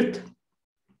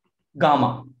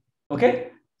gamma, okay,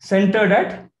 centered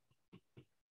at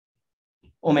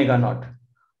omega naught.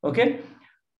 Okay,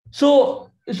 so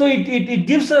it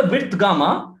gives a width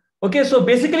gamma. Okay, so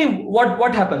basically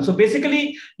what happens? So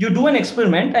basically you do an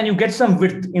experiment and you get some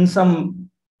width in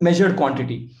some measured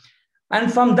quantity,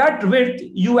 and from that width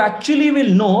you actually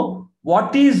will know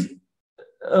what is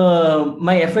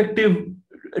my effective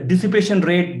dissipation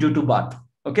rate due to bath.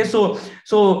 Okay, so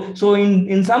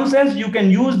in some sense you can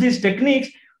use these techniques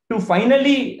to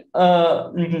finally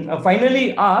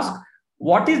ask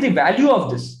what is the value of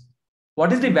this?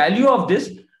 What is the value of this?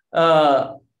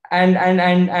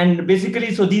 And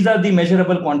basically, so these are the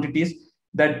measurable quantities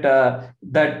that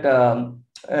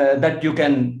you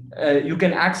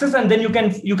can access, and then you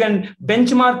can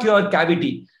benchmark your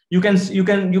cavity. You can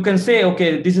say,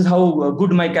 okay, this is how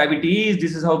good my cavity is,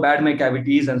 this is how bad my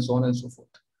cavity is, and so on and so forth.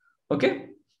 Okay.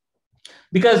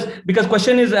 Because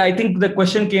question is, I think the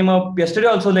question came up yesterday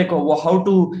also, like how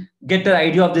to get an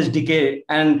idea of this decay,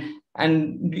 and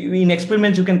in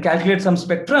experiments you can calculate some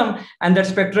spectrum, and that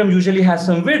spectrum usually has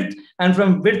some width, and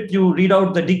from width you read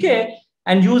out the decay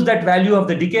and use that value of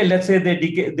the decay. Let's say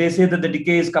they say that the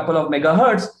decay is couple of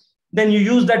megahertz, then you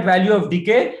use that value of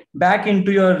decay back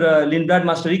into your Lindblad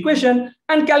master equation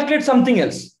and calculate something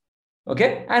else,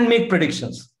 okay, and make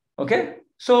predictions. Okay,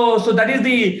 so that is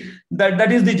the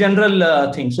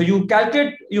general thing. So you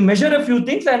calculate, you measure a few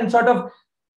things and sort of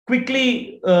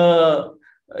quickly try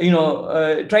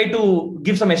to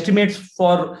give some estimates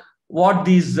for what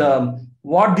these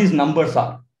numbers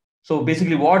are. So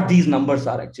basically what these numbers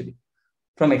are actually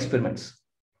from experiments.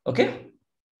 Okay.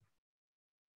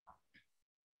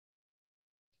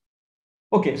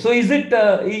 Okay, so is this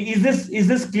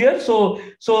clear? So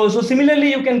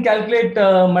similarly, you can calculate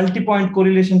multi-point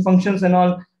correlation functions and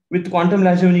all with quantum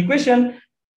Langevin equation,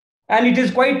 and it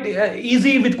is quite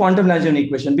easy with quantum Langevin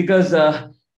equation, because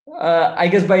I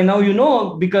guess by now you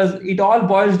know, because it all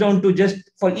boils down to just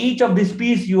for each of these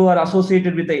p's you are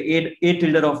associated with a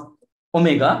tilde of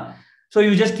omega, so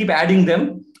you just keep adding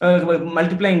them,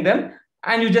 multiplying them,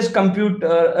 and you just compute,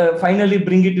 finally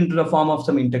bring it into the form of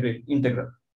some integral.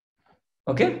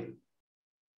 Okay.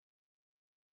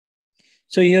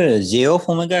 So your j of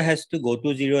omega has to go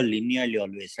to 0 linearly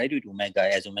always, right? With omega,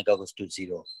 as omega goes to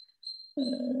 0,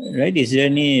 right? Is there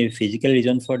any physical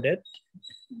reason for that?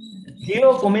 J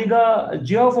of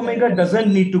omega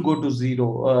doesn't need to go to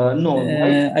 0. No.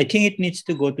 I think it needs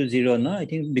to go to 0. No, I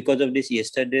think because of this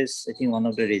yesterday's, I think one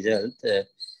of the results.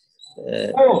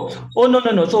 No.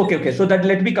 So okay. So that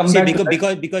let me come back.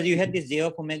 Because you had this j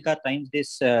of omega times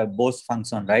this Bose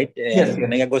function, right? Yes.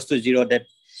 Omega goes to 0, that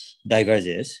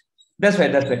diverges. That's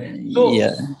right. So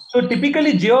yeah. So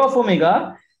typically j of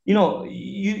omega,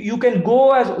 you can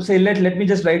go as, say, let me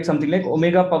just write something like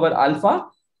omega power alpha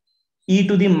e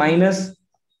to the minus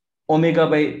omega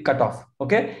by cutoff.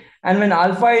 Okay, and when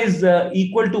alpha is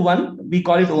equal to 1, we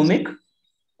call it ohmic.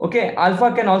 Okay,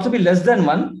 alpha can also be less than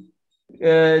 1.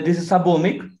 This is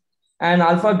subohmic, and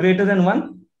alpha greater than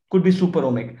 1 could be super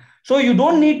ohmic. So you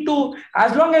don't need to,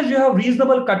 as long as you have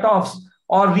reasonable cutoffs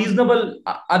or reasonable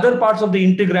other parts of the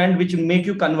integrand which make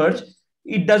you converge,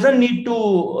 it doesn't need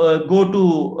to go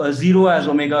to 0 as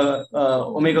omega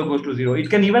goes to 0. It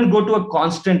can even go to a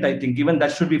constant, I think. Even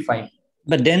that should be fine.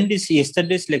 But then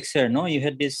yesterday's lecture, no, you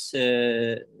had this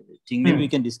thing, maybe we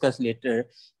can discuss later,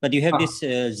 but you have this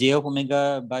j of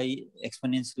omega by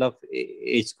exponential of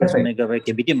h square omega by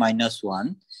kbt minus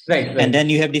 1. Right. And then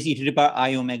you have this e to the power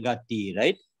I omega t,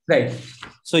 right? Right.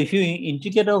 So if you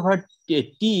integrate over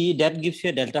t, that gives you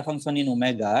a delta function in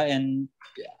omega, and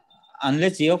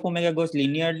unless j of omega goes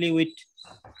linearly with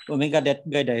omega, that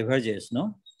guy diverges,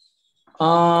 no?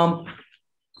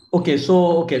 Okay,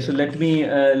 so let me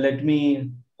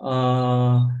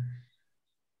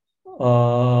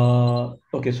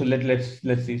okay, so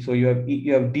let's see. So you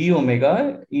have d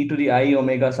omega e to the I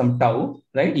omega some tau,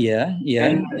 right? Yeah.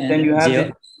 And then you have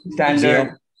the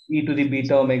standard e to the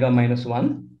beta omega minus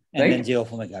 1, and right? then j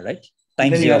of omega, right?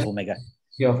 Times j of omega.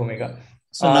 J of omega.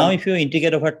 So now if you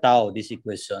integrate over tau, this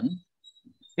equation.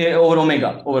 Over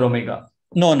omega.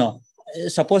 No.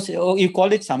 Suppose you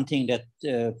call it something, that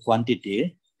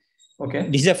quantity. Okay.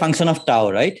 This is a function of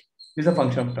tau, right? This is a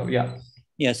function of tau, yeah.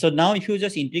 Yeah, so now if you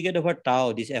just integrate over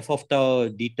tau, this f of tau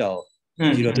d tau,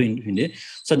 0 to infinity,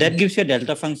 so that gives you a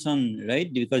delta function,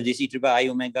 right? Because this e to the I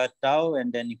omega tau,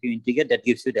 and then if you integrate, that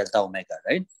gives you delta omega,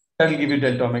 right? That will give you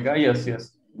delta omega, yes.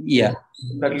 Yeah.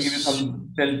 That will give you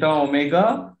some delta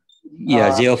omega.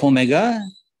 Yeah, j of omega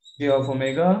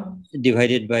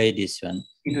divided by this one.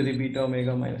 E to the beta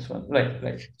omega minus 1.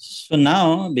 Right. So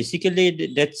now basically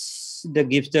that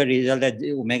gives the result that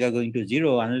omega going to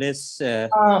 0 unless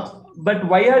but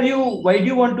why do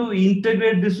you want to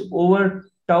integrate this over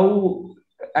tau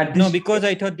at this? No, because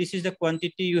I thought this is the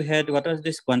quantity you had. What was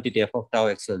this quantity f of tau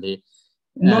actually?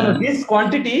 No, this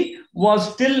quantity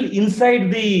was still inside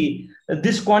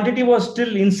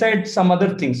some other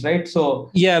things, right? So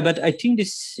yeah, but I think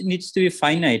this needs to be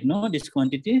finite, no? This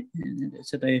quantity.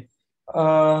 That's what I.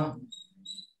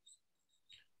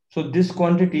 So this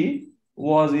quantity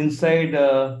was inside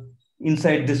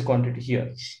this quantity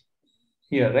here,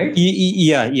 right?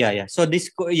 Yeah. So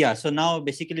so now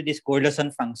basically this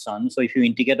correlation function. So if you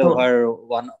integrate over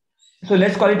one. So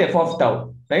let's call it f of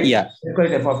tau, right? Yeah. Let's call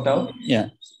it f of tau. Yeah.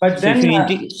 But so then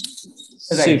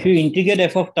if you integrate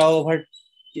f of tau over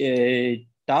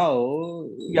tau.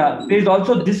 Yeah, there is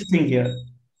also this thing here,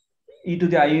 e to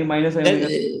the I minus I omega.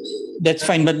 That's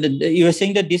fine, but you are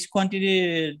saying that this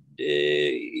quantity,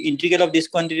 integral of this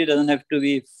quantity doesn't have to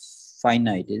be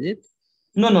finite, is it?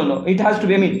 No. It has to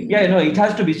be. I mean, it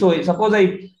has to be. So suppose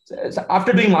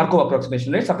after doing Markov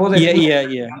approximation, right? Suppose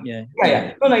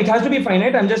Yeah. No, it has to be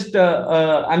finite. I'm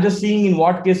just seeing in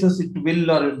what cases it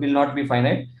will or will not be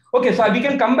finite. Okay, so we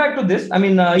can come back to this. I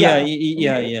mean, yeah.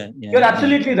 You're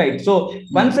absolutely right. So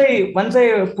once I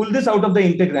pull this out of the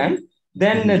integrand,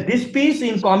 then this piece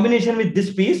in combination with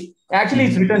this piece actually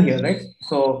it's written here, right?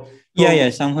 So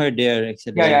somewhere there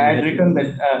actually. I had written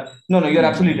that. No, you're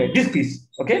absolutely right. This piece,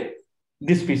 okay.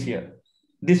 This piece here,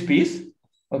 this piece,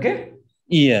 okay.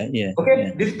 Yeah.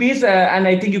 Okay, this piece, and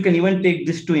I think you can even take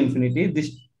this to infinity.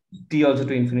 This t also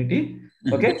to infinity.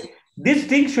 Okay, this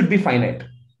thing should be finite.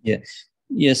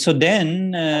 Yeah. So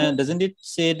then, doesn't it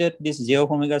say that this j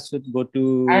of omega should go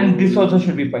to? And this also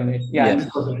should be finite. Yeah. This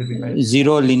also should be finite.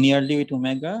 0 linearly with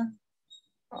omega.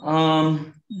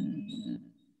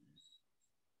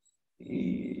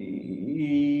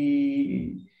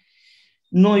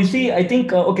 No, you see, I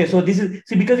think okay. So this is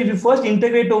because if you first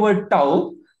integrate over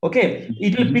tau, okay,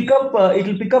 it will pick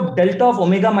up delta of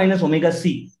omega minus omega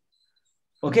c.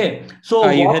 Okay, so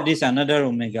you had this another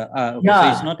omega. Okay,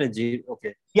 so it's not a 0.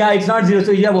 Okay. Yeah, it's not 0.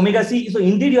 So you have omega c. So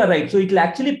indeed, you are right. So it will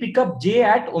actually pick up j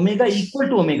at omega equal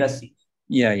to omega c.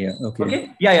 Yeah. Okay.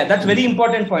 Yeah. That's very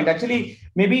important point. Actually,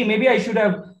 maybe I should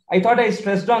have. I thought I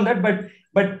stressed on that, but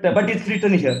it's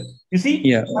written here. You see,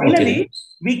 finally,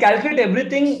 we calculate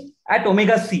everything at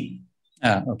omega c.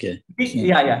 Okay.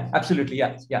 Yeah, absolutely.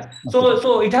 Yeah.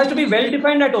 So it has to be well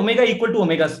defined at omega equal to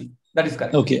omega c. That is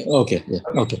correct. Okay. Yeah.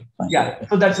 Okay. Fine. Yeah.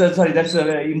 So that's a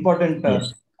very important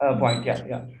point.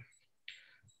 Yeah.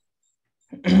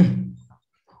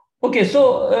 Okay.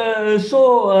 So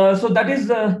that is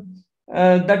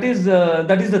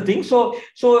the thing. So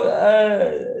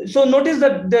notice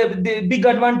that the big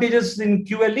advantages in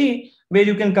QLE where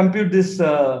you can compute this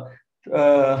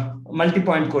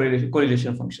multi-point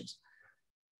correlation functions.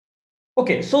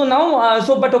 Okay. So now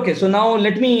now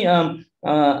let me.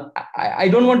 I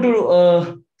don't want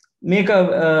to make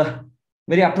a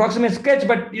very approximate sketch,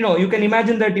 but you can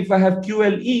imagine that if I have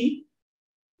QLE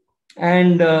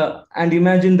and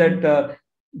imagine that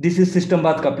this is system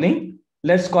bath coupling.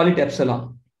 Let's call it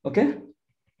epsilon. Okay,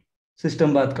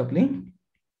 system bath coupling.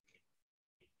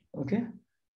 Okay,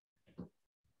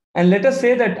 and let us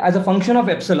say that as a function of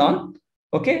epsilon.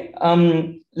 Okay,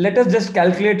 let us just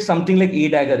calculate something like A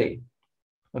dagger A.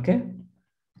 Okay.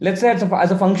 Let's say as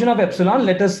a function of epsilon,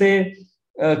 let us say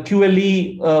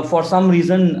QLE for some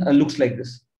reason looks like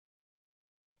this.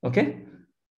 Okay.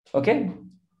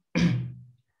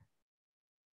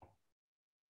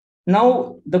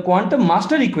 Now the quantum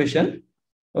master equation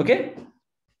okay,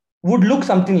 would look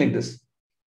something like this.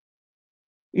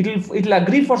 It'll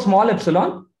agree for small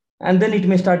epsilon, and then it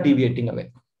may start deviating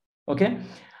away. Okay,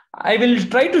 I will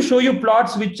try to show you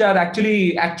plots which are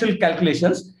actually actual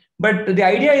calculations, but the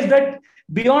idea is that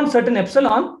beyond certain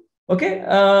epsilon, okay,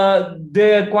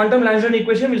 the quantum Lagrangian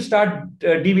equation will start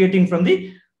deviating from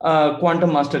the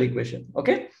quantum master equation.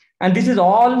 Okay, and this is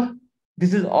all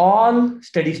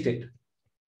steady state.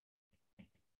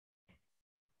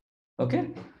 Okay.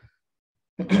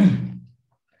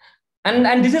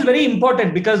 And this is very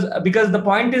important because the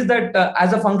point is that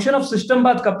as a function of system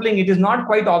path coupling, it is not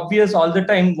quite obvious all the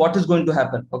time what is going to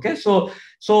happen. Okay, so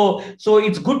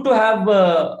it's good to have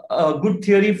a good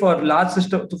theory for large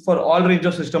system, for all range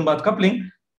of system path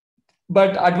coupling.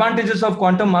 But advantages of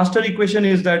quantum master equation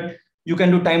is that you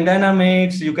can do time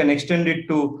dynamics, you can extend it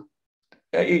to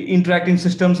interacting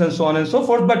systems and so on and so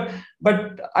forth.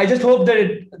 But I just hope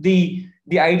that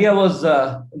the idea was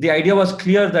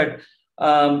clear that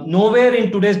nowhere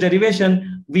in today's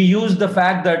derivation we use the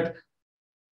fact that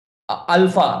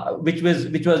alpha, which was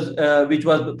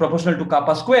proportional to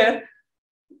kappa square,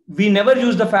 we never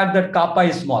use the fact that kappa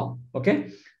is small. Okay,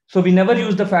 so we never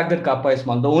use the fact that kappa is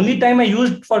small. The only time I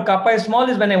used for kappa is small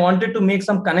is when I wanted to make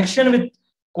some connection with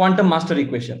quantum master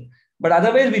equation. But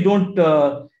otherwise, we don't.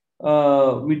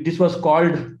 This was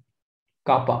called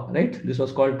kappa, right? This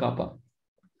was called kappa.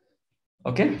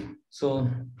 Okay, so.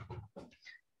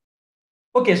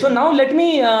 Okay, so now let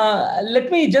me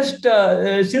just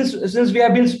since we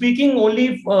have been speaking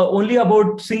only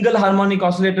about single harmonic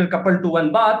oscillator coupled to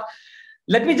one bath,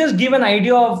 let me just give an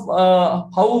idea of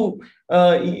how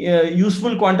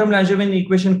useful quantum Lagrangian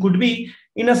equation could be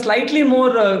in a slightly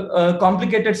more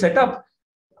complicated setup,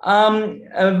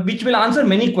 which will answer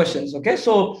many questions. Okay,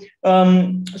 so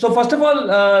first of all,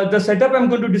 the setup I'm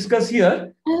going to discuss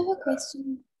here. I have a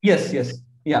question. Yes.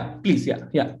 Yeah, please.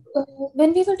 Yeah.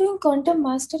 When we were doing quantum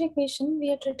master equation, we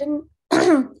had written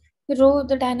rho,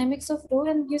 the dynamics of rho,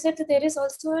 and you said that there is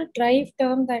also a drive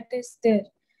term that is there.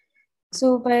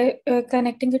 So by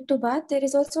connecting it to bath, there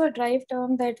is also a drive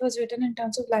term that was written in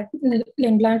terms of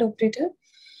Lindblad operator.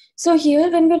 So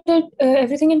here, when we did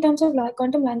everything in terms of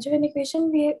quantum Lagrangian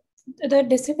equation, the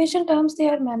dissipation terms, they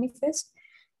are manifest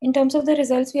in terms of the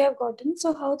results we have gotten.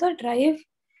 So how the drive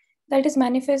that is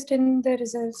manifest in the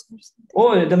results?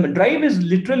 Oh, the drive is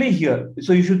literally here.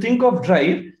 So you should think of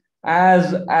drive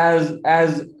as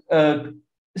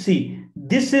see,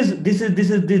 this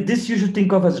you should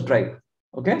think of as drive.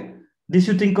 Okay, this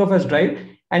you think of as drive,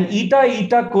 and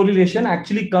eta correlation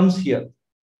actually comes here.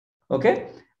 Okay,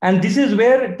 and this is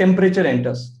where temperature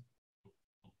enters.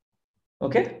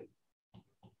 Okay,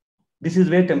 this is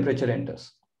where temperature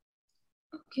enters.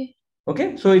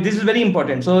 Okay, so this is very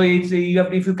important. So it's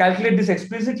if you calculate this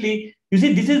explicitly, you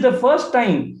see this is the first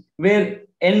time where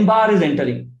n bar is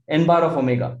entering, n bar of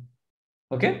omega.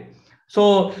 Okay,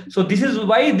 so this is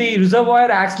why the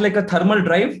reservoir acts like a thermal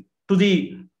drive to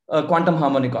the quantum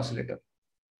harmonic oscillator.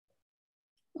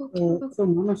 Okay. So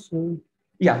Manas,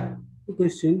 yeah. Two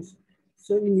questions.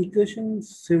 So in equation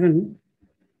 7.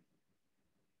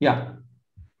 Yeah.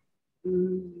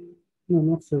 No,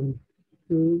 not 7.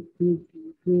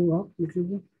 Up,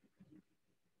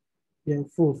 yeah,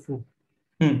 4.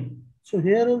 So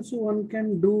here also one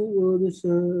can do this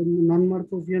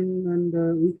non-Markovian and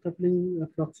weak coupling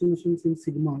approximations in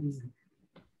sigma.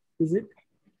 Is it?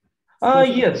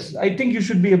 Yes, I think you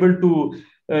should be able to.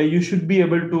 Do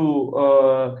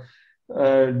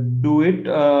it.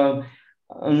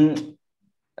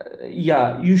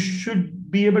 Yeah, you should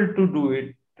be able to do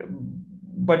it.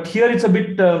 But here it's a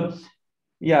bit.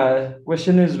 Yeah,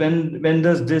 question is when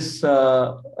does this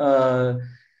one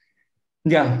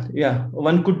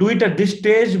could do it at this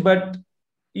stage, but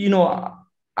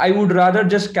I would rather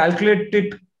just calculate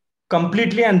it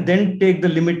completely and then take the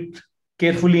limit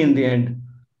carefully in the end.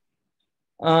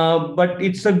 But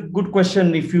it's a good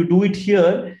question. If you do it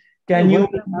here, can you?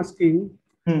 I'm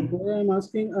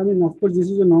asking, I mean, of course, this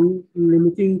is a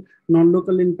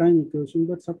non-local in time equation,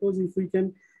 but suppose if we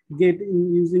can get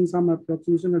in using some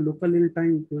approximation of local in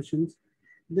time equations,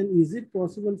 then is it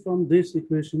possible from these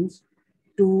equations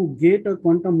to get a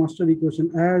quantum master equation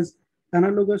as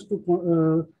analogous to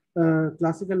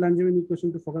classical Lagrangian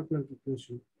equation to Fokker-Planck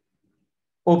equation?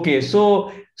 Okay, I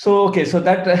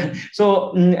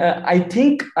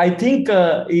think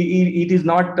it is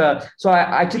not.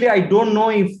 I don't know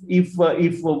if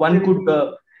one could.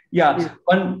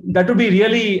 That would be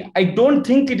really. I don't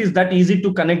think it is that easy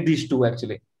to connect these two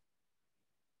actually.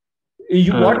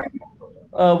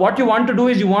 What you want to do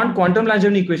is you want quantum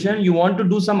Lagrangian equation, you want to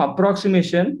do some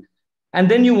approximation, and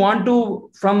then you want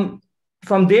to from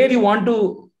there you want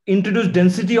to introduce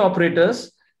density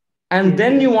operators, and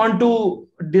then you want to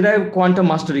derive quantum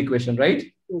master equation, right?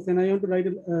 Yes, and I want to write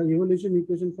an evolution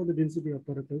equation for the density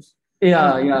operators.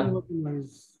 Yeah.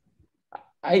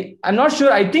 I'm not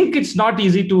sure. I think it's not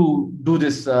easy to do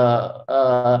this.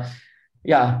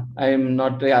 Yeah, I'm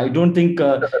not. Yeah, I don't think.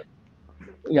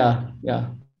 Yeah.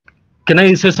 Can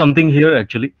I say something here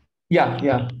actually?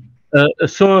 Yeah.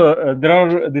 There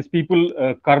are these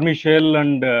people, Carmichael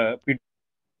and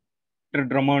Peter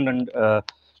Drummond and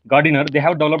Gardiner. They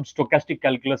have developed stochastic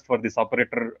calculus for this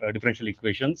operator differential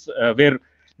equations, where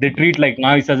they treat like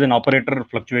noise as an operator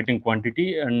fluctuating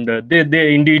quantity, and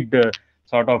they indeed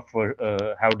sort of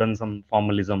have done some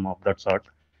formalism of that sort,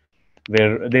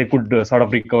 where they could sort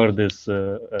of recover this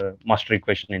master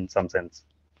equation in some sense.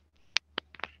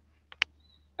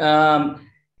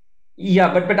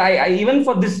 Yeah, but I even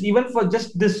for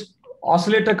just this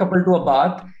oscillator coupled to a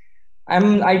bath,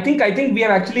 I think we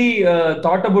have actually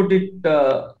thought about it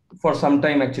for some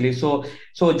time actually. So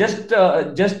just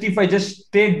if I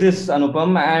just take this,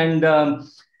 Anupam, and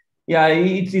yeah,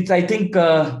 it's I think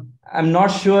I'm not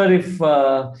sure if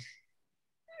I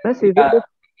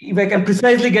can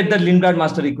precisely get the Lindblad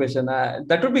master equation.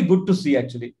 That would be good to see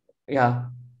actually. Yeah,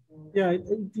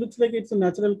 it looks like it's a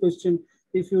natural question.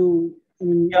 If you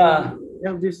you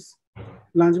have this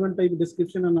Langevin type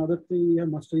description, and other thing you have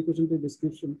master equation type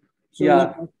description. So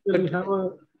we have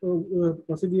a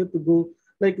procedure to go,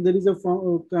 like there is a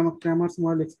Cramer's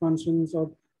model expansions,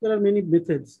 or there are many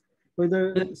methods.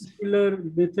 Whether similar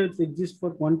methods exist for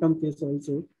quantum case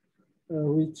also,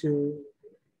 which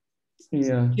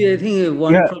I think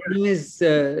one problem is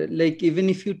like even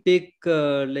if you take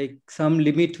like some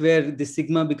limit where the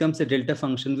sigma becomes a delta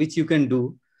function, which you can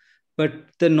do, but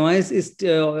the noise is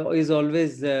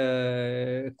always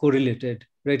correlated,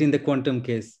 right, in the quantum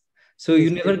case. So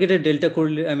you never get a delta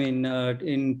correlated,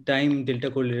 in time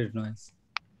delta correlated noise.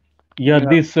 Yeah,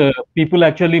 these people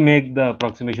actually make the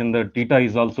approximation that theta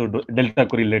is also delta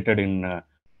correlated in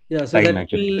so time,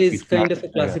 that is kind of a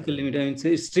classical limit.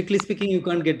 So strictly speaking, you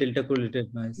can't get delta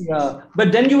correlated noise. Yeah,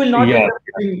 but then you will not get,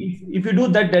 if you do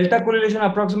that delta correlation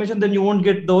approximation, then you won't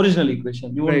get the original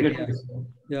equation. You won't get this.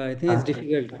 Yeah, I think it's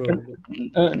difficult probably.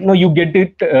 No, you get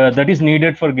it. That is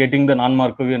needed for getting the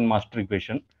non-Markovian master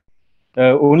equation.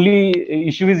 Only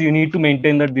issue is you need to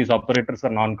maintain that these operators are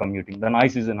non-commuting. The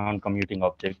noise is a non-commuting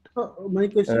object. My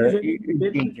question is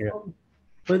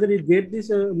whether you get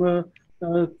this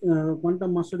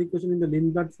quantum master equation in the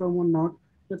Lindblad form or not.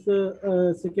 That's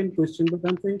a second question. But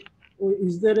I'm saying,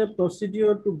 is there a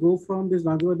procedure to go from this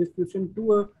Langevin description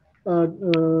to a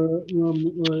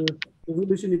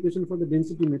evolution equation for the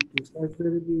density matrix? Has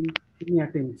there been any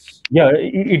attempts? Yeah,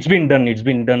 it's been done. It's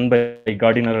been done by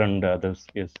Gardiner and others.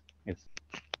 Yes.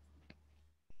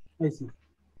 I see.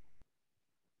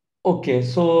 Okay,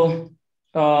 so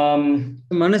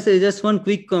Manas, just one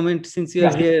quick comment since you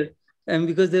are here, and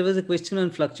because there was a question on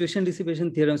fluctuation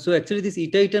dissipation theorem. So actually, this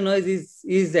eta noise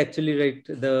is actually right.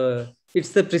 It's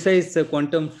the precise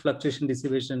quantum fluctuation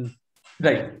dissipation.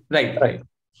 Right.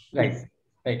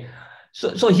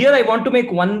 So here I want to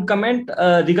make one comment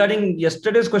regarding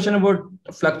yesterday's question about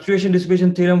fluctuation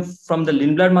dissipation theorem from the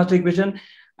Lindblad master equation.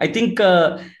 I think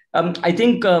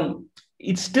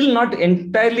it's still not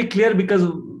entirely clear, because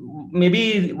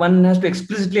maybe one has to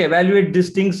explicitly evaluate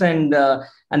these things and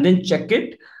then check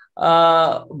it.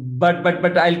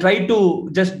 But I'll try to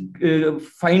just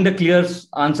find a clear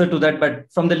answer to that.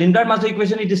 But from the Lindblad master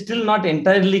equation, it is still not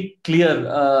entirely clear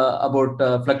about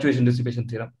fluctuation dissipation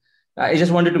theorem. I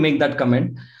just wanted to make that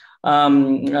comment.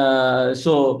 But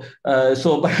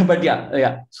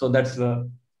yeah. So that's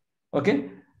okay.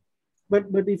 But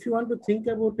if you want to think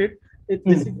about it, it's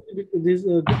basically this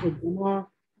gamma,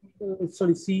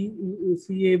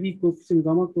 CAV coefficient,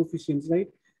 gamma coefficients, right?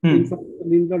 In fact,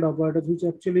 Lindblad operators, which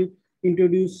actually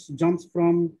introduce jumps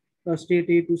from state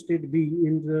A to state B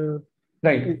in the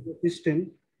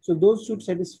system. So those should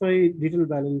satisfy detailed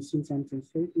balance in some sense,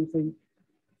 right? If I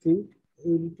think,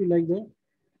 would you like that?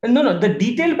 No. The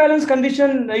detailed balance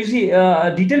condition, you see,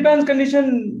 detailed balance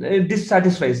condition, this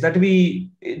satisfies that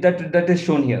is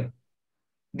shown here.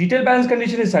 Detailed balance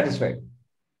condition is satisfied.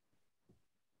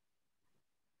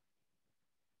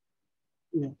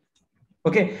 Yeah.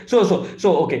 Okay. So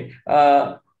okay.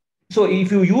 So if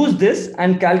you use this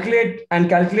and calculate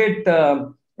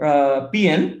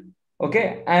Pn,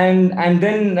 okay, and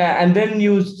then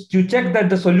you check that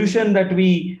the solution that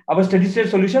our steady state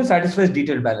solution satisfies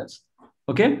detailed balance.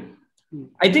 Okay.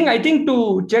 I think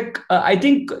to check, I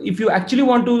think if you actually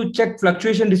want to check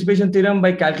fluctuation dissipation theorem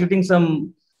by calculating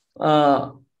some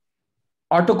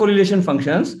autocorrelation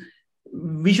functions,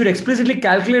 we should explicitly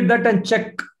calculate that and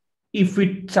check if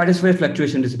it satisfies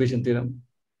fluctuation dissipation theorem.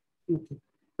 Okay.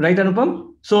 Right,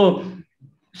 Anupam? So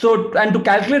and to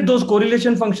calculate those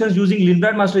correlation functions using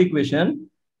Lindblad-Master equation,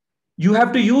 you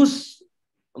have to use,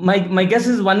 my guess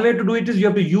is one way to do it is you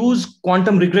have to use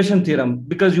quantum regression theorem,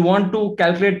 because you want to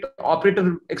calculate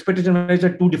operator expectation values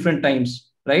at 2 different times,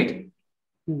 right?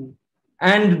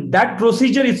 And that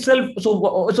procedure itself,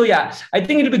 so yeah, I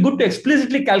think it'll be good to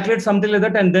explicitly calculate something like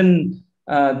that and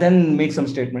then make some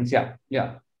statements. Yeah.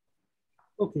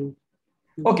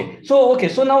 Okay.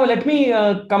 So now let me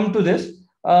come to this.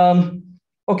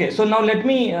 Okay. So now let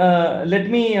me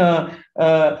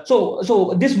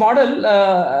so this model,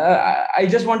 I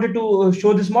just wanted to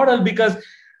show this model because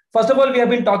first of all, we have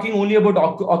been talking only about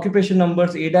occupation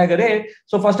numbers, ADAG array.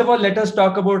 So first of all, let us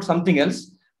talk about something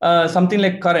else, something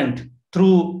like current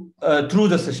through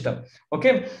the system.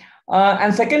 Okay.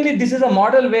 And secondly, this is a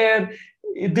model where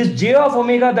this J of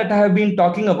omega that I have been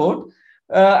talking about,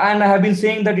 and I have been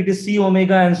saying that it is C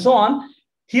omega and so on.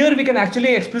 Here we can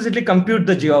actually explicitly compute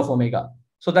the J of omega.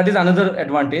 So that is another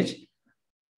advantage.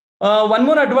 One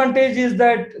more advantage is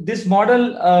that this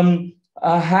model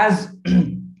has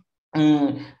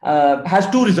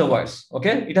 2 reservoirs.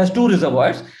 Okay, it has 2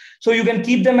 reservoirs. So you can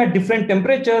keep them at different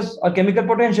temperatures or chemical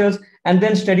potentials and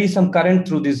then study some current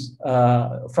through this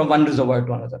from one reservoir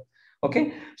to another.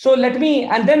 Okay, so let me,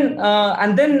 and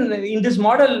then in this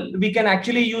model, we can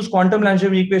actually use quantum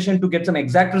Langevin equation to get some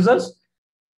exact results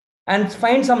and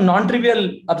find some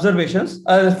non-trivial observations,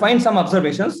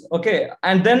 okay,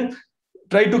 and then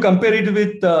try to compare it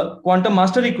with quantum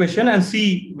master equation and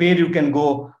see where you can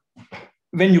go,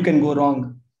 when you can go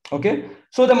wrong. Okay,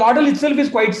 so the model itself is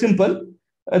quite simple.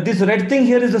 This red thing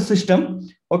here is a system.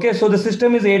 Okay, so the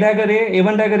system is A dagger A,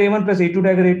 A1 dagger A1 plus A2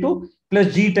 dagger A2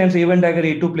 plus G times A1 dagger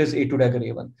A2 plus A2 dagger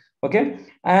A1. Okay,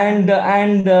 and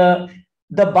the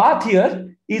bath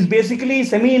here is basically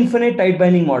semi-infinite tight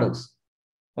binding models.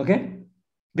 Okay,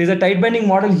 there's a tight binding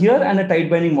model here and a tight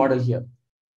binding model here.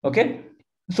 Okay,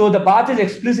 so the bath is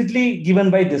explicitly given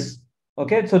by this.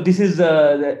 Okay, so this is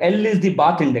the L is the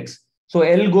bath index. So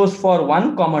L goes for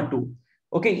 1, 2.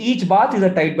 Okay, each bath is a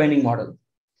tight binding model.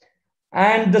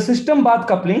 And the system bath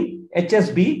coupling,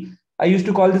 HSB, I used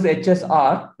to call this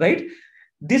HSR, right?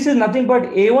 This is nothing but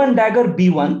A1 dagger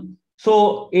B1.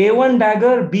 So A1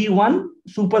 dagger B1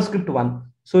 superscript 1.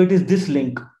 So it is this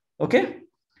link, okay?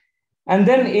 And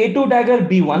then A2 dagger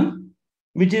B1,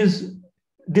 which is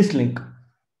this link,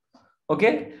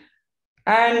 okay?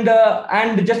 And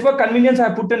just for convenience,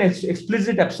 I put an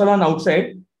explicit epsilon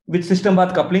outside with system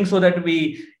bath coupling so that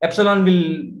epsilon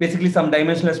will basically some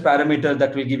dimensionless parameter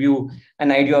that will give you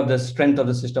an idea of the strength of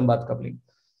the system bath coupling.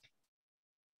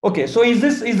 Okay, so is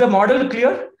the model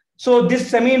clear? So this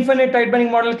semi-infinite tight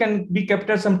binding model can be kept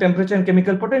at some temperature and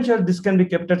chemical potential. This can be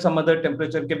kept at some other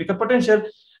temperature and chemical potential,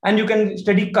 and you can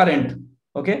study current.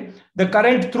 Okay, the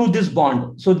current through this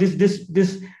bond. So this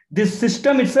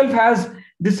system itself has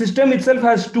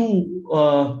 2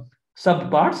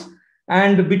 subparts.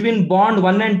 And between bond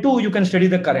 1 and 2, you can study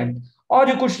the current, or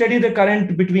you could study the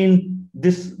current between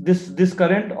this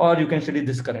current, or you can study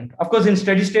this current. Of course, in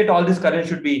steady state, all this current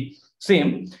should be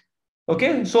same.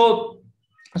 Okay, so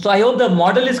I hope the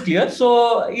model is clear.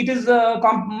 So it is a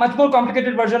much more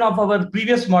complicated version of our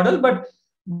previous model, but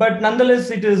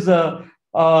nonetheless, it is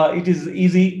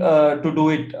easy to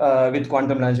do it with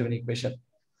quantum Langevin equation.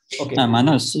 Okay,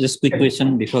 Manas, just quick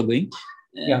question before going.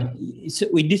 Yeah. So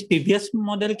with this previous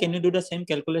model, can you do the same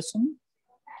calculation?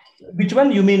 Which one?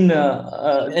 You mean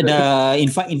the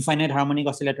infinite harmonic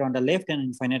oscillator on the left and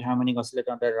infinite harmonic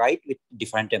oscillator on the right with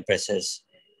different temperatures?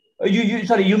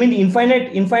 You mean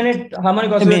infinite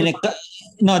harmonic oscillator?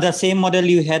 No, the same model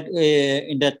you had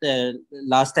in that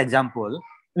last example.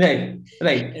 Right.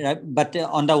 But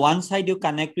on the one side you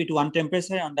connect with one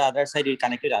temperature, on the other side you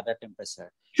connect with other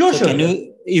temperature. Sure.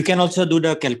 You can also do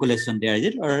the calculation there, is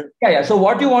it? Or yeah. So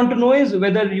what you want to know is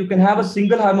whether you can have a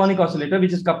single harmonic oscillator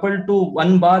which is coupled to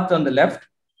one bath on the left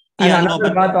and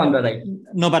another bath on the right.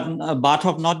 No, but a bath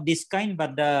of not this kind,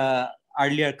 but the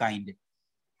earlier kind.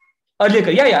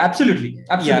 Yeah, absolutely.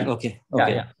 Yeah, okay.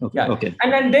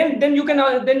 And then you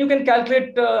can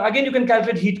calculate again. You can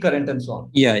calculate heat current and so on.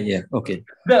 Yeah. Okay.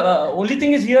 The only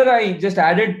thing is here I just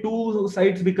added 2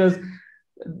 sites because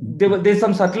there's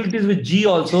some subtleties with G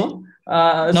also.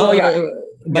 But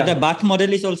the bath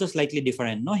model is also slightly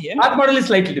different, no? Here. Bath model is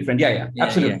slightly different. Yeah.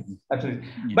 Absolutely.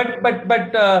 Yeah.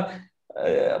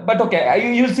 But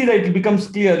okay, you'll see that it becomes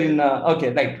clear in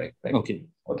right.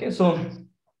 Okay.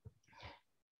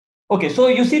 So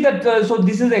you see that, so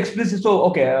this is explicit.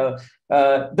 So,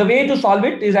 the way to solve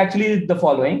it is actually the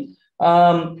following.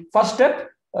 First step,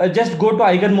 just go to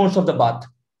eigenmodes of the bath.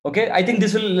 Okay, I think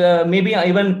this will maybe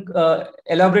even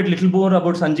elaborate a little more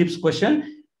about Sanjib's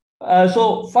question.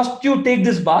 So first you take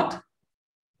this bath,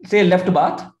 say left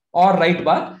bath or right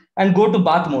bath, and go to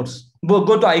bath modes, go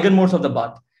to eigenmodes of the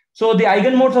bath. So the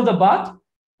eigenmodes of the bath,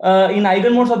 in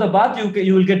eigenmodes of the bath,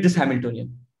 you will get this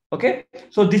Hamiltonian. Okay,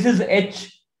 so this is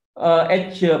H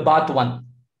bath 1.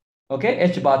 Okay,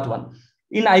 H bath 1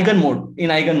 in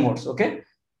eigenmodes. Okay,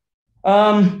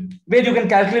 where you can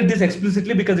calculate this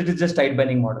explicitly because it is just tight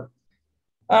binding model.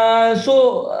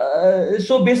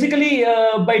 So basically,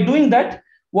 by doing that,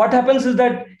 what happens is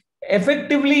that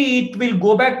effectively it will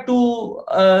go back to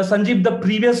Sanjib, the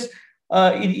previous.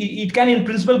 It can in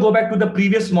principle go back to the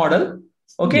previous model.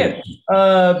 Okay,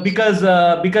 yeah.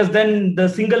 Because then the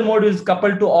single mode is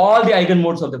coupled to all the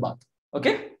eigenmodes of the bath.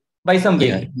 Okay, by some way.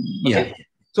 Yeah. Okay? Yeah.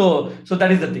 So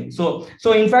that is the thing. So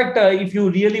in fact, if you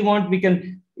really want, we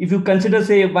can, if you consider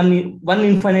say one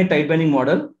infinite tight binding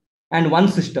model and one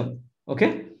system.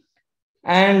 Okay,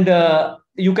 and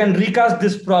you can recast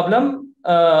this problem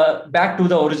back to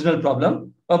the original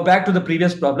problem or back to the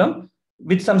previous problem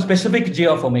with some specific j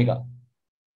of omega.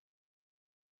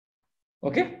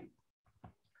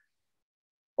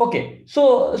 Okay,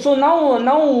 so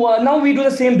now we do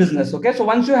the same business. Okay, so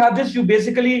once you have this, you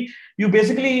basically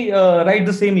write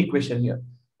the same equation here.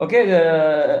 Okay,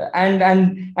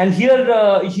 and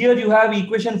here you have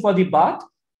equation for the bath.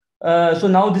 So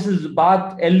now this is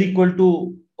bath L equal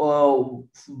to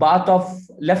bath of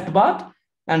left bath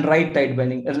and right tight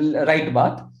binding right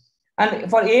bath, and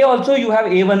for A also you have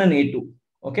A1 and A2.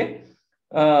 Okay,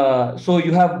 so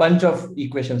you have bunch of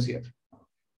equations here.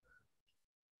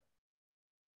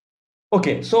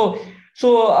 Okay, so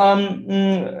now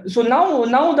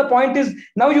the point is,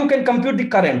 now you can compute the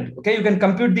current. Okay, you can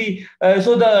compute the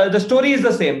so the story is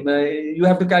the same. You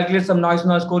have to calculate some noise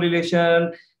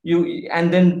correlation.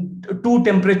 And then 2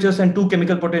 temperatures and 2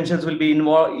 chemical potentials will be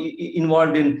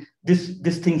involved in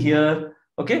this thing here.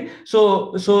 Okay,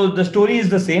 so the story is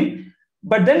the same,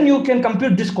 but then you can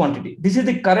compute this quantity. This is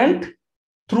the current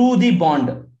through the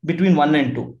bond between 1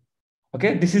 and 2.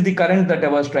 Okay, this is the current that I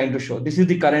was trying to show. This is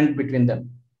the current between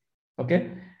them. Okay,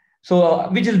 so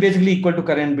which is basically equal to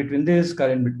current between this,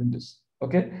 current between this.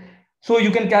 Okay, so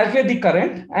you can calculate the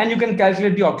current and you can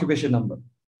calculate the occupation number.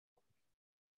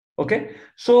 Okay,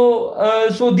 so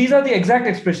these are the exact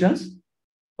expressions.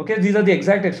 Okay, these are the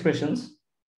exact expressions.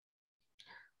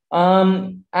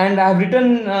 And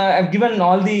I've given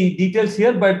all the details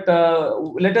here, but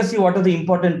let us see what are the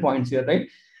important points here, right?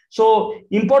 So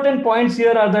important points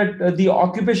here are that the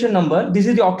occupation number, this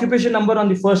is the occupation number on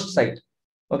the first site.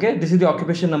 Okay, this is the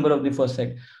occupation number of the first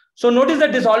site. So notice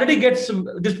that this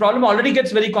problem already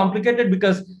gets very complicated,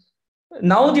 because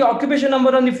now the occupation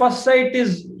number on the first site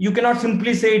is, you cannot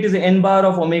simply say it is n bar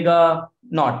of omega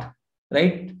naught,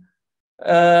 right?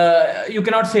 You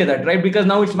cannot say that, right? Because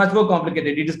now it's much more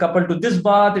complicated. It is coupled to this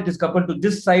bath, it is coupled to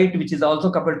this site, which is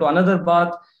also coupled to another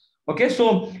bath. Okay,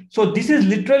 so this is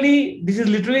literally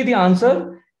the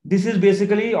answer. This is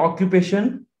basically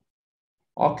occupation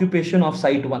of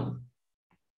site 1.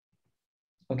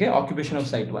 Okay, occupation of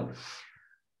site 1.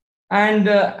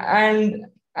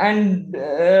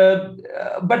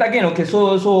 But again, okay,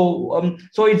 so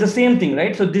it's the same thing,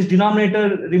 right? So this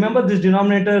denominator, remember this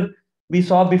denominator we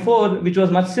saw before, which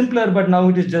was much simpler, but now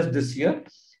it is just this here,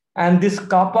 and this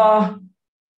kappa.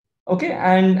 Okay,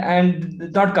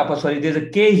 and not kappa, sorry, there's a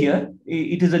k here.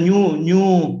 It is a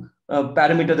new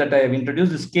parameter that I have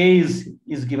introduced. This k is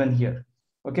given here.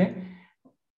 Okay,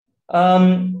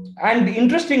 and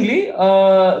interestingly,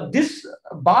 this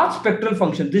bath spectral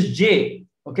function, this j,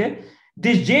 okay,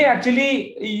 this j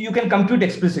actually you can compute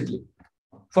explicitly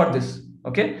for this.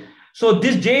 Okay, so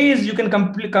this j is, you can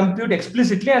compute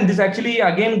explicitly, and this actually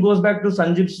again goes back to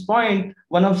Sanjib's point,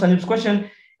 one of Sanjib's question.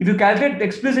 If you calculate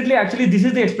explicitly, actually this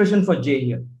is the expression for j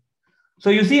here. So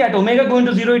you see at omega going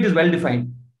to 0, it is well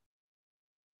defined.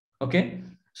 Okay,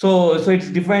 so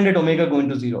it's defined at omega going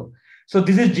to 0. So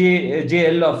this is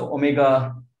jl of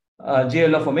omega.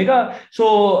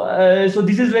 So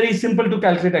this is very simple to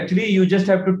calculate. Actually, you just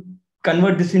have to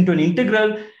convert this into an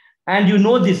integral, and you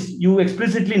know this. You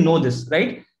explicitly know this,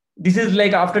 right? This is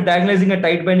like after diagonalizing a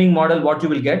tight binding model, what you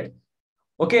will get.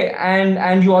 Okay,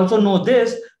 and you also know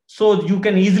this. So you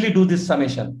can easily do this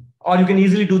summation, or you can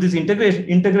easily do this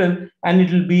integral, and it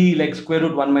will be like square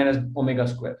root 1 minus omega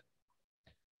square.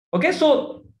 Okay,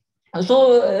 so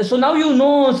now you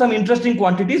know some interesting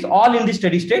quantities, all in the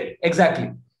steady state,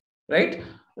 exactly, right?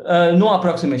 No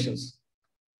approximations.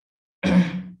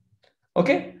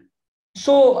 Okay,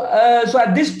 so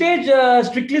at this stage,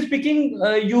 strictly speaking,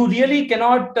 you really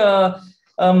cannot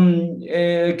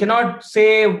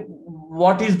say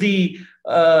what is the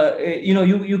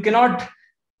you cannot,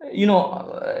 you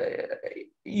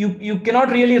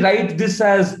cannot really write this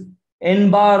as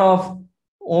n bar of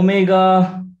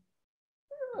omega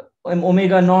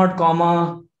naught,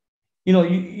 comma,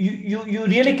 you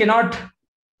really cannot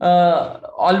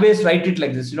always write it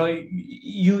like this.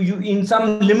 You in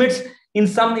some limits,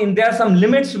 there are some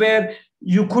limits where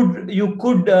you could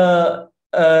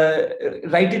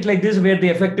write it like this, where the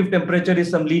effective temperature is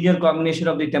some linear combination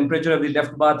of the temperature of the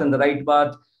left bath and the right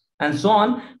bath and so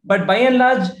on. But by and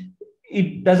large,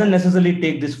 it doesn't necessarily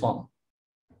take this form.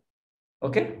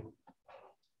 Okay.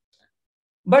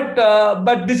 But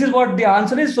this is what the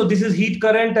answer is. So this is heat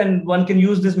current, and one can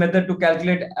use this method to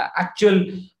calculate actual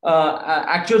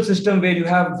system where you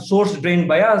have source drain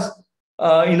bias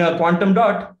in a quantum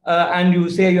dot, and you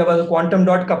say you have a quantum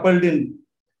dot coupled in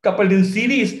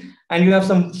series, and you have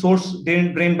some source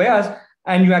drain bias,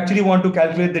 and you actually want to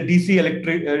calculate the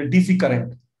DC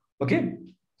current. Okay,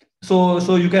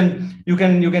 so you can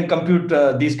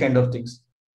compute these kind of things.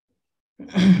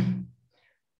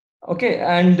 Okay,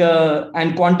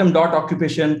 and quantum dot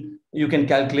occupation you can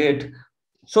calculate.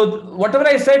 So whatever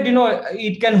I said,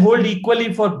 it can hold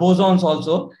equally for bosons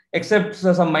also, except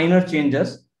some minor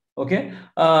changes. Okay,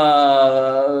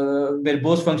 where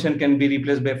Bose function can be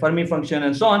replaced by Fermi function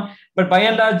and so on. But by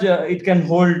and large, it can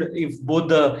hold if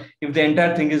the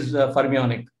entire thing is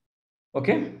fermionic.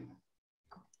 Okay.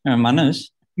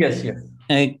 Manas. Yes.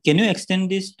 Can you extend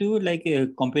this to like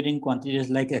computing quantities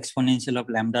like exponential of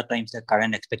lambda times the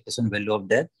current expectation value of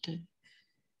that?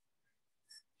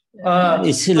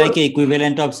 It's like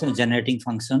equivalent of some generating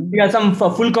function. Yeah, some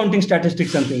full counting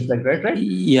statistics and things like that, right?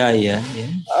 Yeah.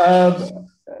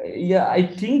 I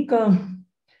think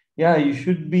you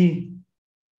should be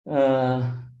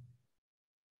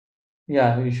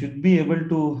you should be able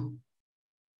to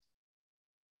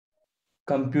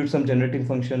compute some generating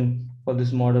function for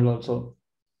this model also.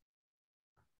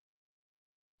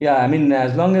 Yeah, I mean,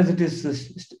 as long as it is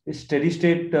steady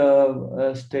states,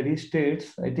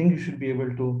 I think you should be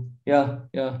able to. Yeah.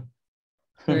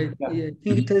 I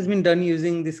think it has been done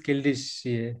using this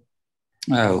Keldysh.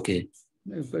 Okay.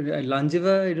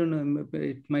 Langeva, I don't know.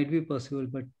 It might be possible,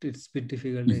 but it's a bit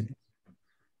difficult, I think.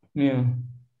 Yeah.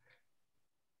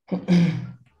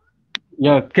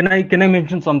 Yeah. Can I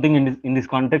mention something in this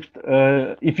context?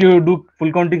 If you do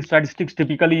full counting statistics,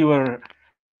 typically your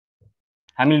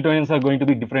Hamiltonians are going to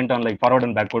be different on like forward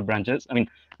and backward branches. I mean,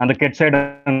 on the Ket side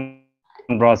and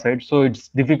Bra side. So it's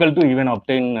difficult to even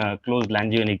obtain closed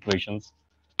Langevin equations.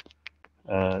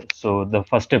 So the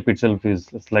first step itself is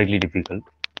slightly difficult.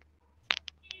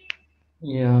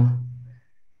 Yeah.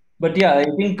 But yeah, I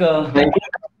think. But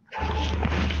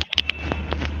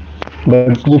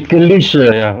with Keldysh,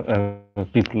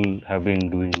 people have been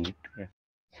doing it. Yeah.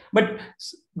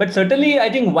 But certainly, I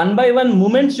think one by one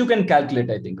movements you can calculate,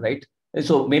 I think, right?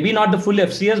 So maybe not the full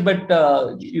FCS, but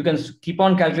you can keep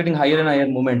on calculating higher and higher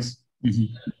moments. Mm-hmm.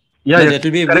 Yeah, that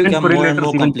will become more and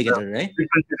more complicated, right?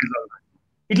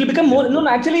 It will become more. No,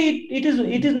 actually, it is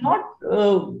not.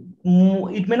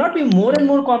 It may not be more and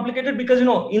more complicated because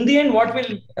in the end,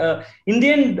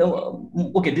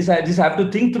 okay, this I have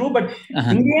to think through, but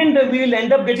in the end, we will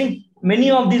end up getting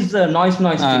many of these noise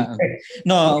things. Right?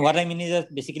 No, what I mean is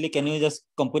that basically, can you just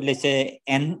compute, let's say,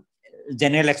 n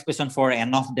general expression for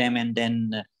n of them, and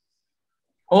then?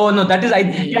 Oh no, that is I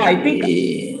think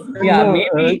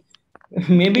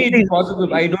maybe it is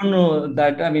possible. I don't know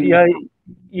that. I mean,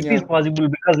 it is possible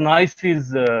because noise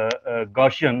is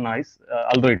Gaussian noise,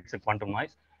 although it's a quantum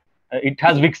noise. It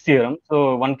has Wick's theorem,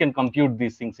 so one can compute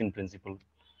these things in principle.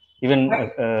 Even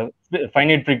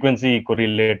finite frequency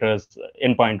correlators,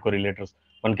 endpoint correlators,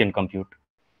 one can compute.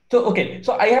 So okay,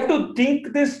 so I have to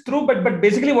think this through, but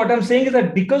basically what I'm saying is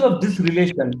that because of this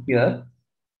relation here,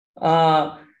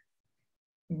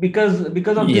 because of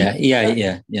this,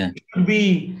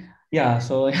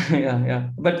 so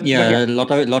but a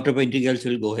lot of integrals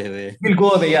will go away.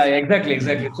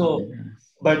 Exactly. So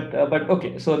but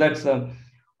okay, so that's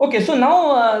okay. So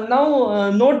now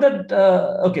note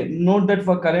that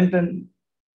for current and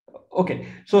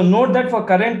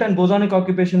bosonic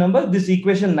occupation number, this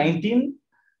equation 19,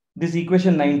 which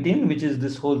is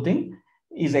this whole thing,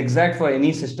 is exact for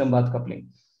any system bath coupling.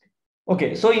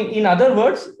 Okay, so in other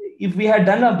words, if we had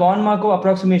done a Born-Markov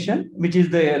approximation, which is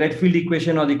the Redfield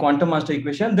equation or the quantum master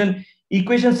equation, then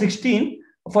equation 16,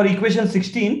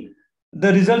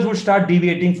 the results would start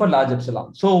deviating for large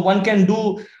epsilon. So one can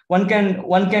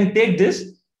take this,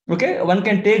 okay? One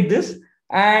can take this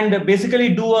and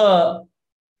basically do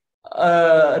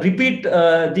repeat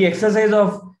the exercise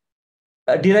of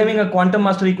deriving a quantum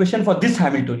master equation for this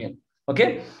Hamiltonian,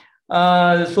 okay?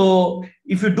 So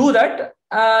if you do that,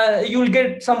 you will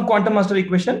get some quantum master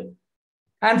equation,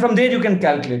 and from there you can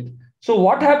calculate. So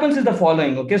what happens is the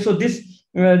following. Okay, so this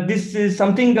is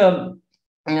something.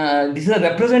 This is a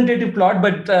representative plot,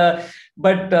 but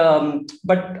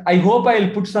I hope I'll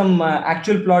put some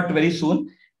actual plot very soon.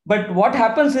 But what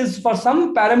happens is, for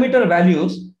some parameter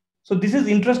values, so this is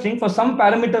interesting. For some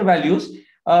parameter values,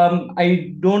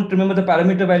 I don't remember the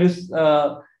parameter values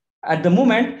at the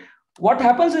moment. What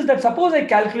happens is that, suppose I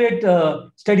calculate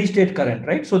steady state current,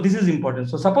 right? So this is important.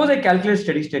 So suppose I calculate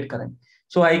steady state current.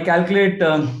 So I calculate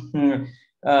the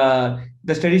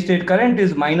steady state current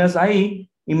is minus I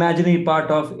imaginary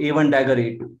part of A1 dagger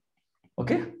A2.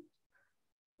 Okay.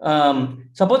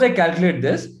 Suppose I calculate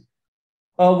this.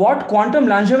 What quantum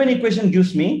Langevin equation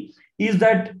gives me is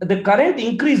that the current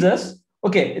increases.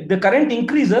 Okay, the current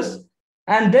increases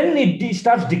and then it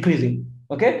starts decreasing.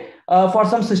 Okay, for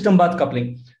some system path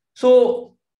coupling.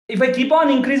 So if I keep on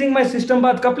increasing my system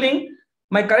path coupling,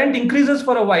 my current increases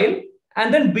for a while,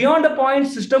 and then beyond a point,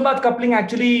 system path coupling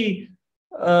actually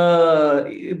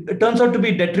it turns out to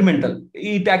be detrimental.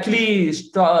 It actually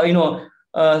reduces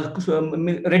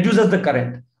the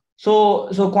current. So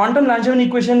quantum Langevin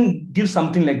equation gives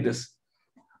something like this.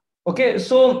 Okay,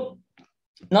 so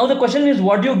now the question is,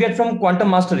 what do you get from quantum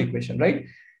master equation, right?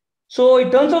 So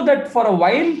it turns out that for a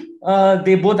while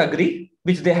they both agree,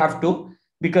 which they have to,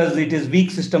 because it is weak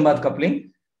system path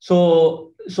coupling.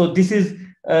 So this is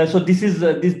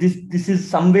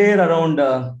somewhere around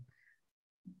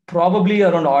probably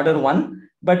around order 1,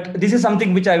 but this is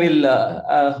something which I will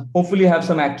hopefully have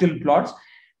some actual plots.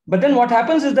 But then what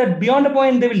happens is that beyond a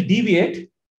point they will deviate.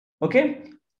 Okay,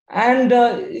 and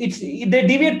they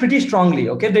deviate pretty strongly.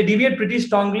 Okay, they deviate pretty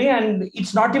strongly, and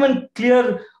it's not even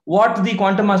clear what the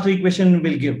quantum master equation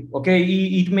will give. Okay,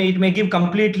 it may give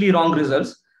completely wrong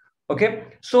results. Okay,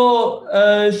 so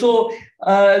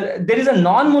there is a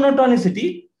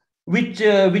non-monotonicity which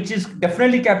is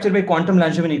definitely captured by quantum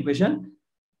Langevin equation,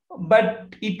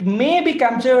 but it may be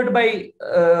captured by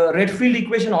Redfield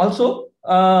equation also.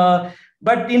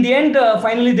 But in the end,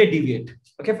 finally they deviate.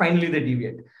 Okay, finally they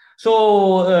deviate.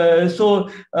 So this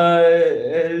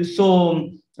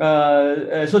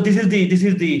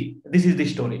is the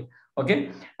story.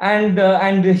 Okay,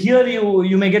 and here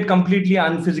you may get completely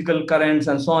unphysical currents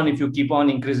and so on if you keep on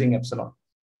increasing epsilon.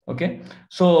 Okay,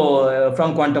 so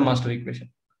from quantum master equation.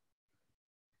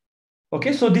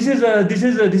 Okay, so this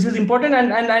is important,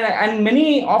 and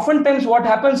many oftentimes what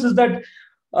happens is that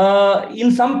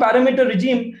in some parameter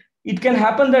regime, it can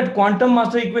happen that quantum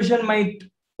master equation might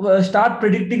start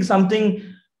predicting something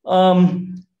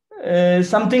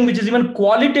something which is even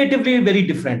qualitatively very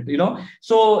different,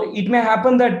 so it may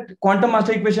happen that quantum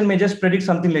master equation may just predict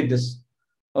something like this,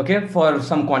 okay, for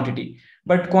some quantity,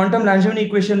 but quantum Langevin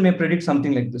equation may predict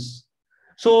something like this.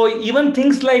 So even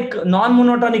things like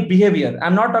non-monotonic behavior,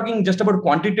 I'm not talking just about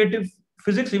quantitative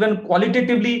physics, even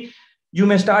qualitatively you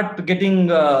may start getting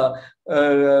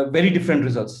very different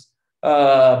results.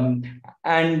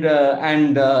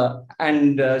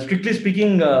 Strictly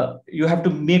speaking, you have to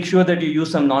make sure that you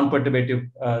use some non-perturbative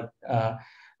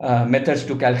methods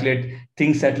to calculate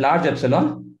things at large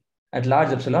epsilon.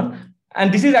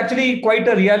 And this is actually quite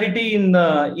a reality in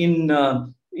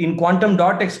quantum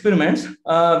dot experiments,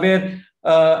 where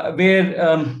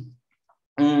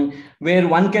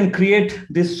one can create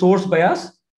this source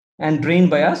bias and drain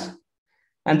bias,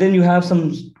 and then you have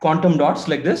some quantum dots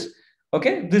like this.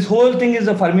 Okay, this whole thing is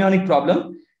a fermionic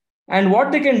problem, and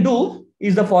what they can do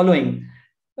is the following.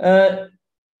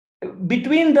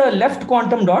 Between the left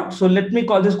quantum dot, so let me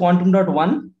call this quantum dot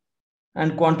 1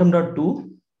 and quantum dot 2.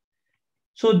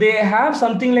 So they have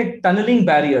something like tunneling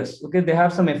barriers. Okay, they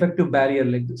have some effective barrier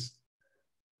like this.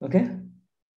 Okay.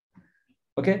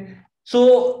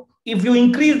 So if you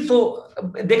increase, so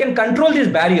they can control these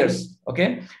barriers.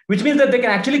 Okay, which means that they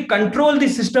can actually control the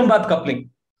system path coupling.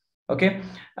 Okay,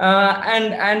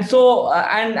 and so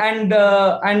on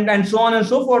and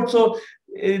so forth. So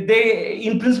they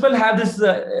in principle have this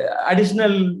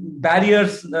additional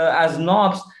barriers as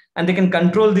knobs, and they can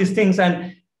control these things,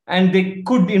 and they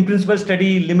could in principle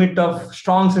study limit of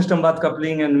strong system path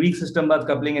coupling and weak system path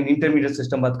coupling and intermediate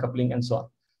system path coupling and so on.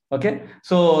 Okay,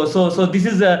 so this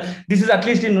is at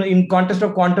least in context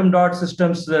of quantum dot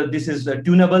systems, this is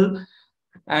tunable,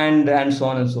 and so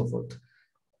on and so forth.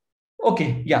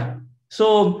 Okay, yeah.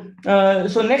 So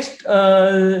next,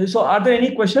 so are there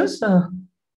any questions?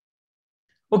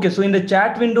 Okay, so in the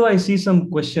chat window, I see some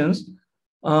questions.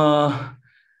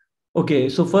 Okay,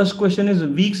 so first question is,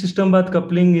 weak system path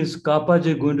coupling is kappa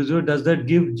j going to 0. Does that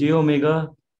give j omega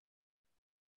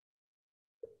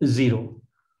 0?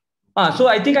 So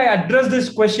I think I addressed this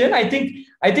question. I think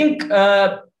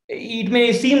it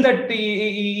may seem that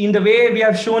in the way we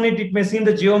have shown it, it may seem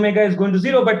that j omega is going to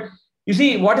 0. But you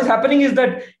see, what is happening is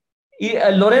that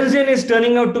Lorentzian is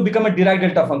turning out to become a Dirac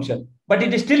delta function, but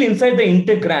it is still inside the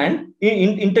integral.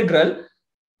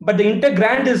 But the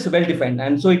integrand is well defined,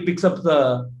 and so it picks up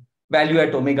the value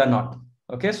at omega naught.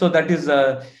 Okay, so that is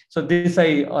so this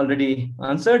I already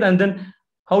answered. And then,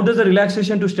 how does the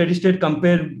relaxation to steady state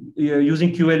compare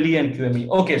using QLE and QME?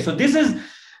 Okay, so this is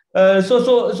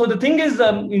so the thing is,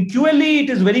 in QLE it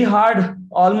is very hard,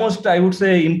 almost I would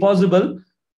say impossible,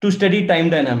 to study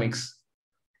time dynamics.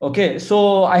 Okay,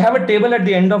 so I have a table at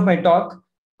the end of my talk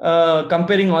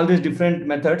comparing all these different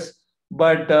methods,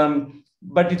 but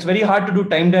it's very hard to do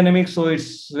time dynamics, so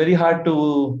it's very hard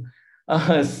to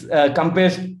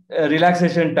compare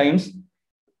relaxation times.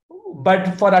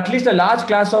 But for at least a large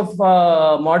class of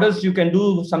models, you can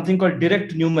do something called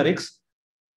direct numerics,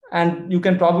 and you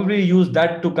can probably use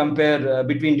that to compare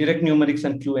between direct numerics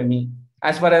and QME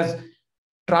as far as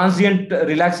transient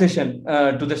relaxation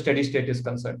to the steady state is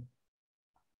concerned,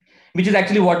 which is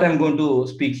actually what I'm going to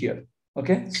speak here.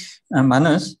 Okay,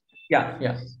 Manas.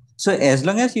 Yeah. So as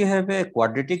long as you have a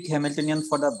quadratic Hamiltonian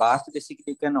for the bath, basically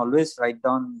you can always write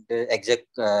down the exact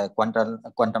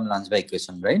quantum Landsberg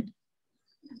equation, right?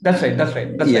 That's right.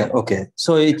 That's yeah. right. Okay.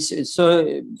 So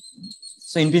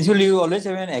so in principle you always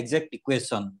have an exact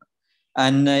equation,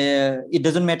 and it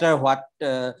doesn't matter what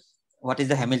is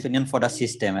the Hamiltonian for the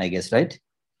system, I guess, right?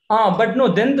 But no.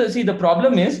 Then the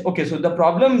problem is, okay. So the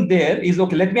problem there is,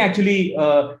 okay. Let me actually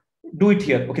do it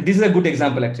here. Okay, this is a good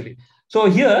example actually. So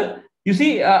here you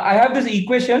see I have this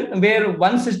equation where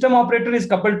one system operator is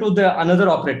coupled to the another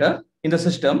operator in the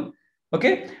system.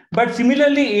 Okay, but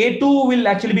similarly A2 will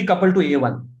actually be coupled to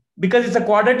A1 because it's a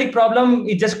quadratic problem.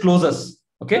 It just closes.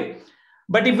 Okay,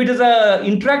 but if it is a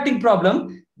interacting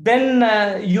problem, then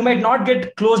you might not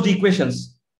get closed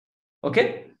equations.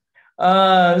 Okay,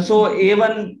 so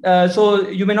A1, so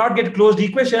you may not get closed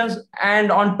equations,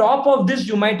 and on top of this,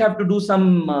 you might have to do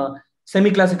some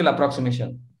semi-classical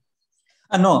approximation.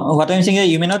 No, what I'm saying is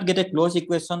you may not get a closed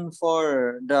equation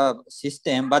for the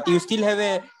system, but you still have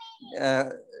a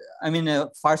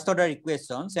first order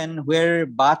equations, and where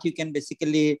bath you can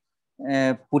basically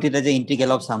put it as an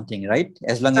integral of something, right?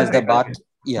 As long as the bath.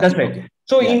 Yeah, that's right. Okay.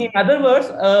 So in other words,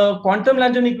 quantum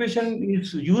Lagrange equation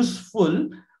is useful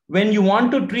when you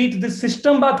want to treat the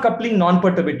system bath coupling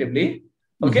non-perturbatively.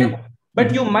 Okay.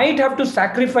 But you might have to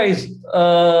sacrifice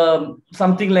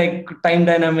something like time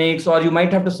dynamics, or you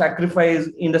might have to sacrifice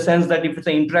in the sense that if it's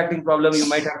an interacting problem, you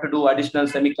might have to do additional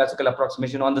semi-classical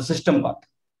approximation on the system bath.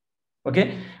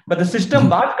 Okay, but the system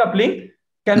bath coupling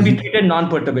can be treated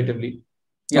non-perturbatively.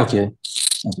 Yeah.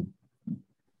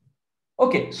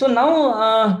 Okay. So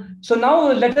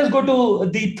now let us go to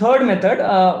the third method.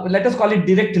 Let us call it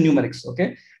direct numerics.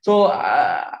 Okay. So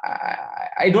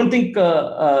I don't think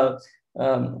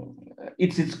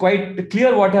it's quite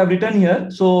clear what I have written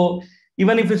here. So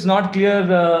even if it's not clear,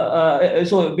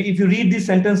 so if you read these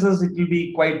sentences, it will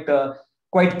be quite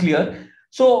clear.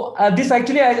 So this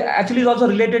actually is also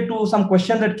related to some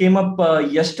question that came up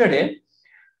yesterday.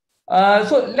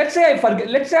 So let's say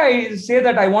I say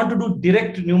that I want to do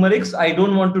direct numerics. I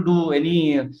don't want to do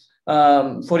any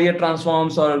Fourier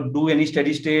transforms or do any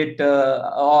steady state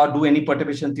or do any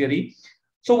perturbation theory.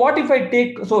 So what if I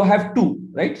I have two,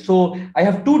 right? So I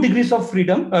have 2 degrees of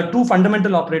freedom, 2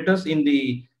 fundamental operators in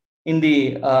the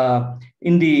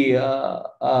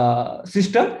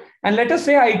system. And let us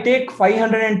say I take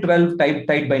 512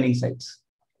 tight binding sites,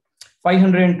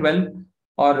 512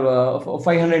 or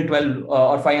 512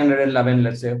 or 511,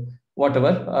 let's say,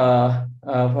 whatever,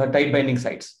 tight binding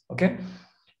sites. Okay.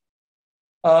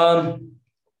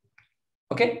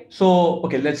 Okay. So,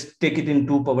 okay, let's take it in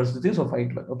 2 powers. So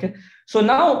 512. Okay. So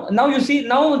now you see,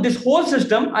 now this whole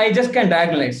system, I just can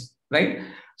diagonalize, right?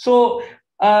 So,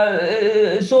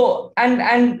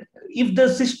 and if the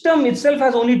system itself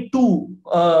has only 2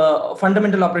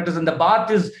 fundamental operators and the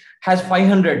bath has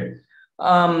 500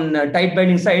 tight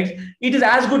binding sites, it is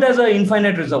as good as an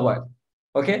infinite reservoir.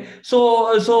 Okay, so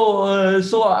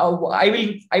I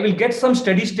will get some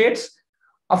steady states.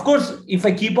 Of course, if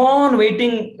I keep on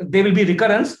waiting, there will be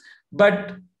recurrence,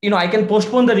 but I can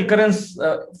postpone the recurrence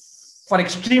for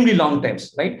extremely long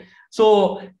times, right?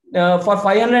 So for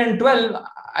 512,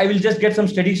 I will just get some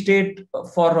steady state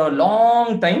for a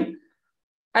long time,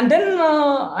 and then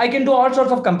I can do all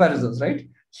sorts of comparisons, right?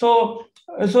 So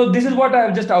this is what I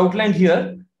have just outlined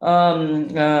here.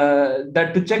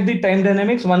 That to check the time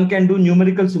dynamics, one can do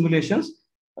numerical simulations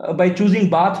by choosing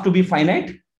bath to be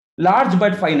finite, large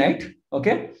but finite.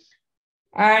 Okay,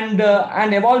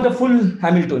 and evolve the full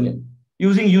Hamiltonian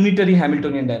using unitary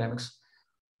Hamiltonian dynamics.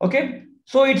 Okay,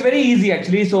 so it's very easy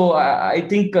actually. So I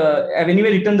think I've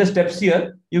anyway written the steps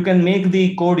here. You can make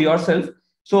the code yourself.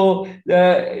 So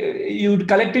you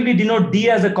collectively denote D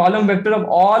as a column vector of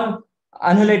all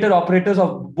annihilator operators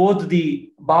of both the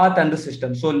bath and the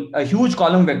system. So a huge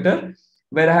column vector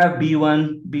where I have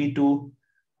B1, B2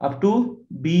 up to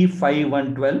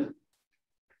B512,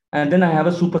 and then I have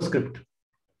a superscript.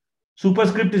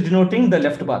 Superscript is denoting the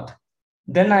left bath.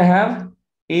 Then I have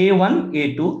A1,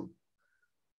 A2.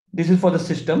 This is for the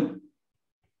system.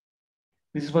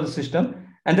 This is for the system.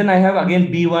 And then I have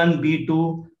again B1,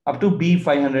 B2 up to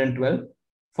B512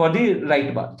 for the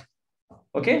right bath.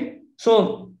 Okay.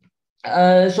 So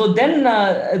then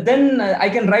I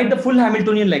can write the full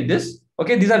Hamiltonian like this.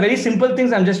 Okay. These are very simple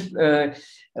things. I'm just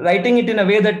writing it in a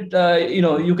way that,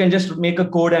 you can just make a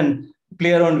code and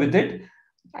play around with it.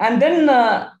 And then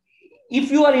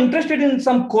if you are interested in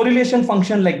some correlation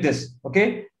function like this,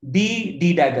 okay,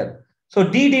 D dagger. So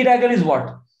D dagger is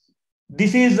what?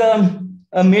 This is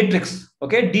a matrix.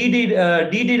 Okay, D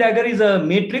dagger is a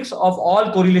matrix of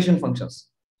all correlation functions.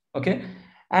 Okay,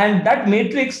 and that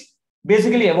matrix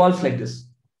basically evolves like this.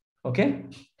 Okay,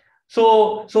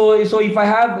 so if I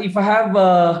have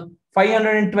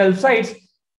 512 sites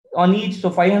on each, so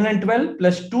 512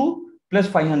 plus 2 plus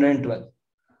 512.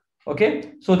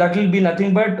 Okay, so that will be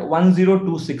nothing but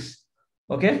 1026.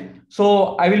 Okay,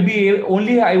 so I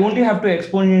only have to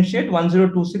exponentiate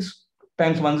 1026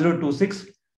 times 1026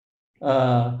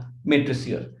 matrix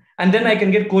here, and then I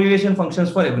can get correlation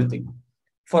functions for everything,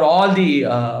 for all the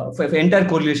for entire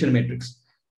correlation matrix,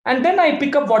 and then I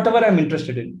pick up whatever I'm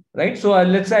interested in, right? So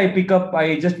let's say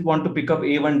I just want to pick up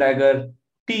A1 dagger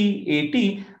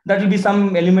T, that will be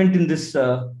some element in this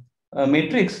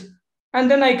matrix. And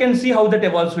then I can see how that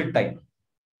evolves with time.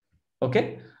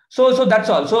 Okay, so that's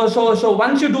all. So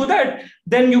once you do that,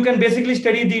 then you can basically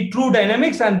study the true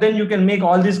dynamics, and then you can make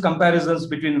all these comparisons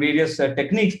between various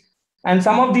techniques. And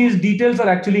some of these details are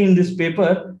actually in this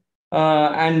paper,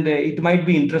 and it might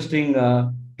be interesting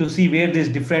to see where these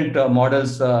different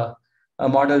approaches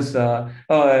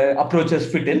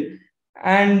fit in.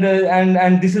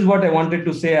 And this is what I wanted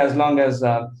to say. As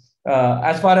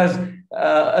far as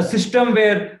a system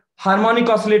where harmonic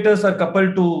oscillators are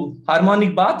coupled to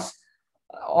harmonic baths,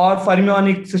 or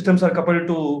fermionic systems are coupled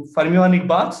to fermionic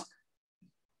baths.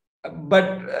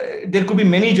 But there could be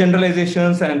many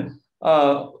generalizations and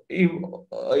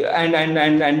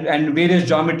various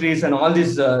geometries, and all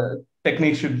these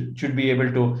techniques should be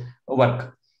able to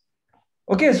work.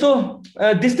 Okay, so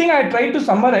this thing I tried to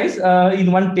summarize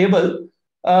in one table.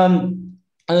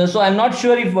 So I'm not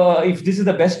sure if this is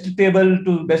the best way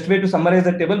to summarize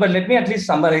the table, but let me at least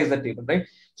summarize the table, right?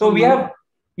 So we have,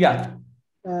 yeah.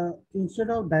 Instead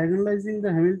of diagonalizing the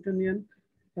Hamiltonian,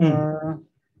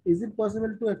 is it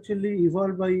possible to actually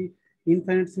evolve by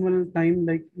infinitesimal time,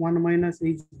 like 1 minus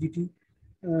h dt?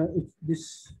 If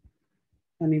this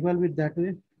and evolve it that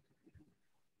way?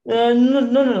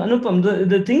 No, Anupam.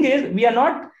 The thing is, we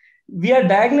are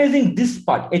diagonalizing this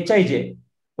part, hij.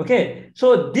 Okay,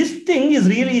 so this thing is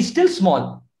still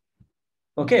small.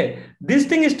 Okay, this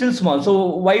thing is still small.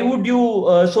 So why would you?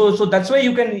 So that's why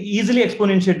you can easily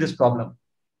exponentiate this problem.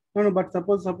 No, but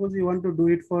suppose you want to do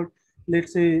it for,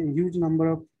 let's say, a huge number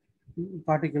of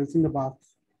particles in the bath.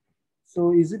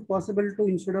 So is it possible to,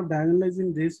 instead of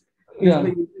diagonalizing this,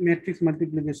 matrix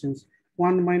multiplications,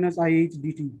 1 minus ih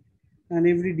dt, and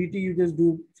every dt you just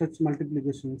do such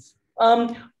multiplications?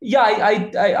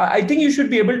 I think you should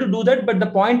be able to do that, but the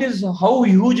point is how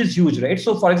huge is huge, right?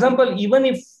 So for example, even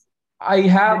if I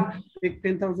have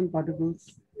 10,000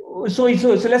 particles. So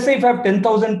let's say if I have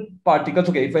 10,000 particles,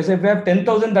 okay, if I have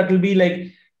 10,000, that will be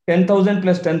like 10,000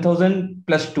 plus 10,000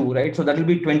 plus 2, right? So that will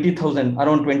be 20,000,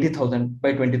 around 20,000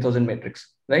 by 20,000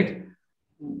 matrix, right?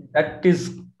 That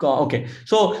is okay.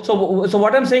 So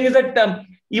what I'm saying is that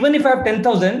even if I have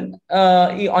 10,000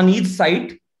 on each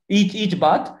site, each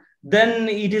bath, then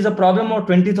it is a problem of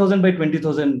 20,000 by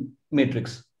 20,000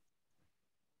 matrix.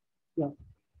 Yeah.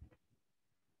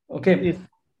 Okay. Yes.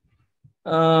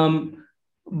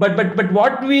 But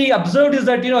what we observed is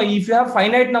that, if you have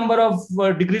finite number of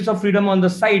degrees of freedom on the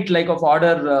site, like of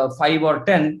order 5 or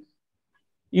 10,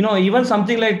 even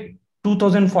something like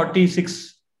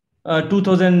 2046,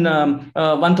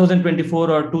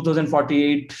 1024 or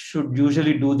 2048 should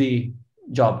usually do the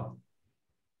job.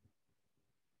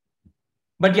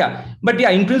 But yeah,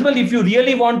 in principle, if you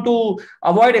really want to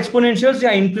avoid exponentials,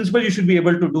 in principle, you should be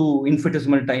able to do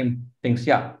infinitesimal time things.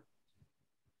 Yeah.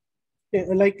 Yeah,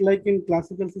 like in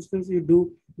classical systems,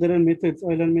 there are methods,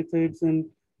 Euler methods and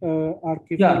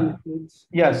RK5 methods.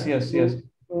 Yes.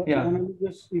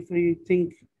 Just if I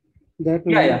think that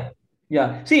way.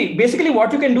 Yeah. See, basically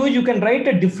what you can do is you can write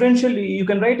a differential, you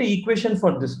can write an equation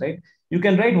for this, right? You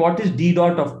can write what is d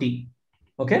dot of t,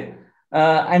 okay?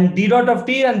 And d dot of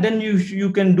t, and then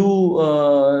you can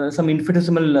do some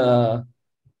infinitesimal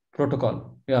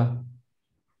protocol. Yeah.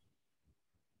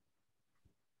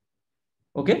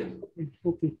 Okay.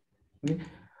 Okay.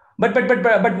 But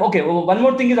okay. One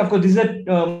more thing is, of course, this is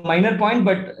a minor point,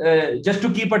 but just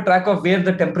to keep a track of where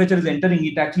the temperature is entering,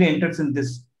 it actually enters in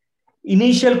this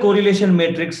initial correlation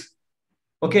matrix.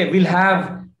 Okay, we'll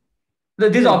have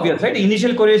this is obvious, right?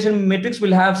 Initial correlation matrix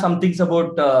will have some things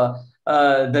about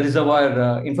the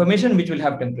reservoir information, which will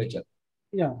have temperature.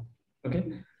 Yeah. Okay.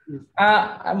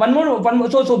 One more.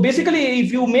 So basically,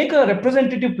 if you make a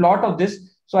representative plot of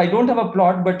this, so I don't have a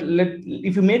plot, but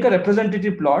if you make a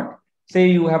representative plot, say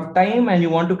you have time and you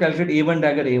want to calculate A1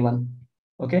 dagger A1,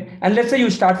 okay, and let's say you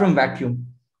start from vacuum,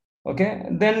 okay,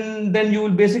 then you will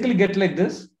basically get like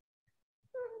this.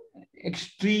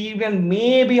 Extreme, and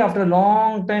maybe after a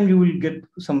long time you will get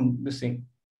some missing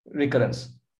recurrence,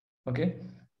 okay,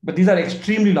 but these are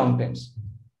extremely long times.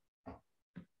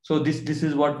 So this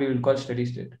is what we will call steady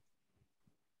state.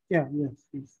 Yeah.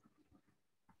 Yes.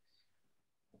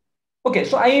 Okay,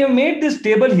 so I have made this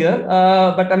table here,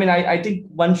 but I mean I think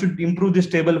one should improve this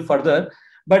table further.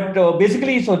 But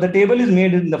basically, so the table is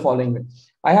made in the following way.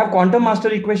 I have quantum master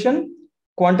equation,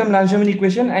 quantum Langevin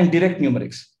equation, and direct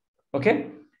numerics. Okay.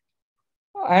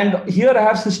 And here I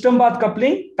have system path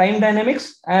coupling, time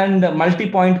dynamics, and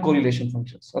multi-point correlation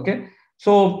functions. Okay.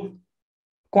 So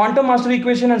quantum master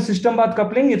equation and system path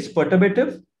coupling, it's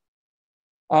perturbative.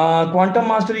 Quantum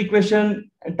master equation,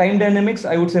 time dynamics,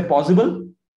 I would say possible.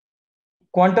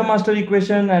 Quantum master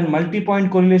equation and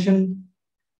multi-point correlation,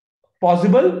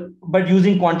 possible, but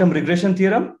using quantum regression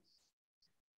theorem.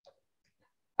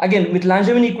 Again, with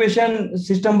Langevin equation,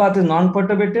 system path is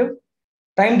non-perturbative.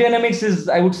 Time dynamics is,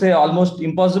 I would say, almost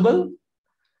impossible.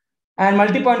 And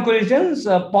multi-point correlations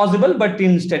possible, but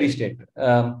in steady state.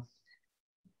 And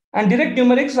direct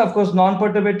numerics, of course,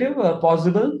 non-perturbative,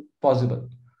 possible.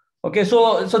 Okay,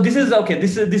 so this is okay.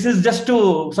 This is just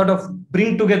to sort of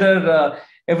bring together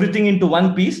everything into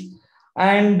one piece.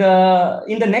 And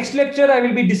in the next lecture, I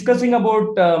will be discussing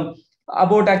about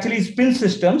actually spin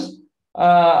systems.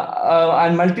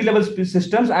 And multi-level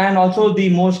systems, and also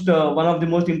the one of the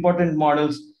most important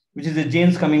models, which is the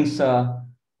Jaynes-Cummings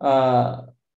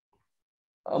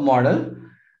model.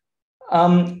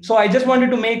 So I just wanted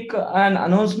to make an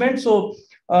announcement. So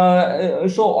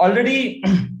already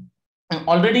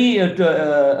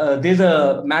there's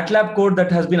a MATLAB code that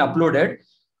has been uploaded.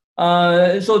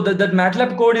 So that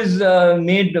MATLAB code is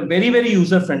made very, very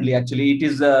user-friendly. Actually, it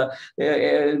is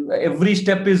every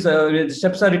step is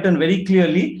steps are written very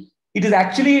clearly. It is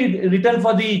actually written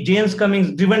for the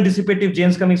Jaynes-Cummings driven dissipative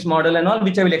Jaynes-Cummings model and all,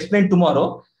 which I will explain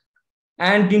tomorrow.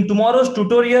 And in tomorrow's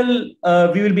tutorial,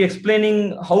 we will be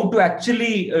explaining how to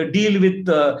actually deal with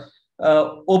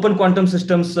open quantum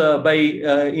systems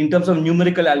in terms of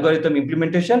numerical algorithm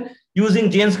implementation using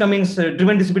Jaynes-Cummings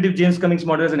driven dissipative Jaynes-Cummings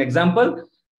model as an example,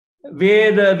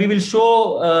 where we will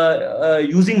show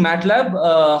using MATLAB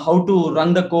how to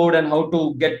run the code and how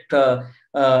to get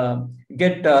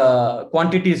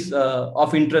quantities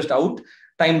of interest out,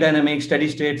 time dynamics, steady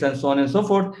states, and so on and so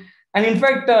forth. And in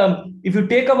fact, if you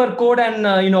take our code and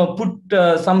put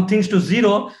some things to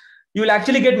zero, you will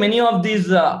actually get many of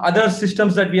these other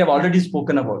systems that we have already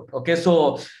spoken about. Okay,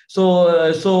 but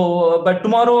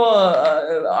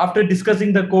tomorrow, after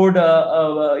discussing the code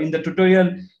in the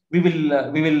tutorial, we will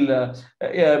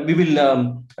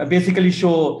basically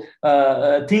show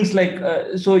things like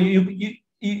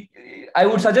I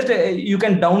would suggest you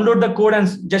can download the code and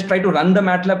just try to run the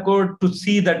MATLAB code to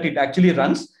see that it actually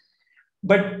runs.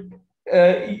 But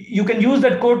you can use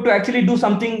that code to actually do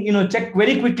something, check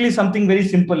very quickly something very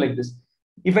simple like this.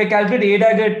 If I calculate A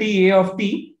dagger T, A of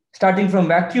T, starting from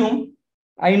vacuum,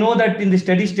 I know that in the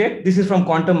steady state, this is from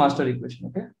quantum master equation,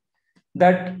 okay?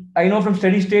 That I know from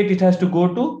steady state, it has to go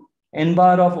to n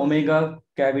bar of omega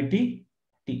cavity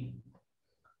T,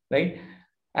 right?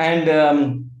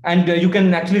 And you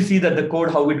can actually see that the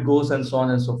code, how it goes and so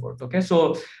on and so forth. Okay,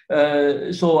 so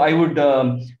I would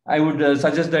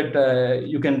suggest that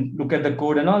you can look at the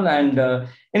code and all. And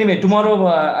anyway, tomorrow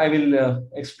I will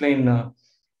explain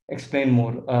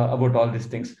more about all these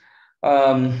things.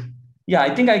 Yeah,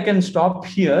 I think I can stop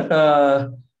here.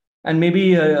 And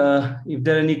maybe if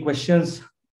there are any questions.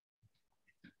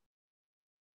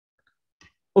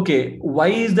 Okay, why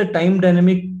is the time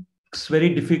dynamics very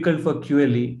difficult for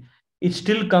QLE? It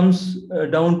still comes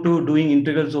down to doing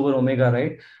integrals over omega,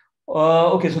 right?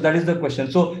 Okay, so that is the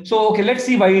question. So okay, let's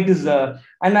see why it is. And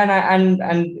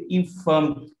if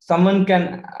someone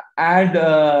can add.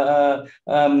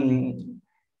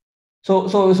 So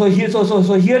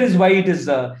here is why it is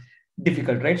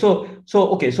difficult, right? So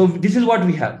okay, so this is what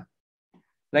we have,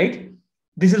 right?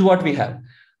 This is what we have.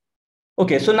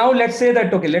 Okay, so now let's say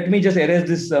that, okay, let me just erase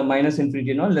this minus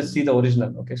infinity. Now let's see the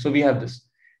original. Okay, so we have this,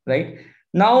 right?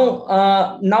 Now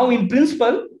in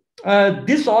principle,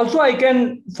 this also I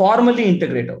can formally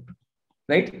integrate out,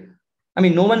 right? I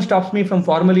mean, no one stops me from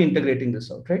formally integrating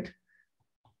this out, right?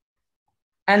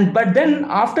 But then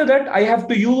after that, I have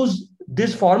to use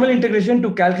this formal integration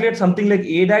to calculate something like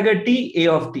a dagger t, a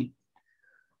of t.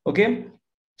 Okay,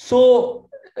 so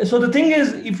the thing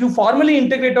is, if you formally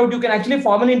integrate out, you can actually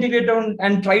formally integrate out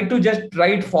and try to just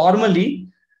write formally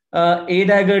a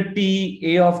dagger t,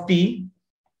 a of t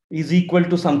is equal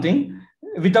to something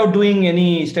without doing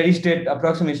any steady state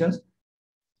approximations.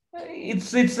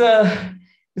 It's a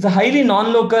highly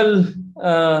non-local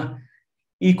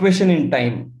equation in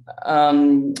time,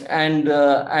 and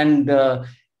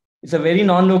it's a very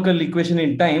non-local equation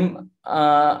in time.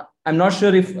 I'm not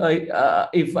sure if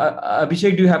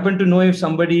Abhishek, do you happen to know if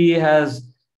somebody has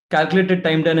calculated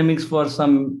time dynamics for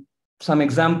some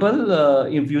example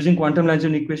if using quantum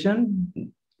Lagrangian equation?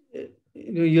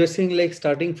 You're saying like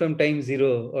starting from time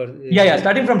zero, or yeah,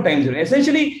 starting from time zero.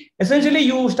 Essentially,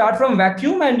 you start from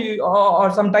vacuum and or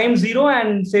some time zero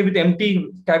and say with empty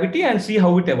cavity and see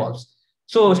how it evolves.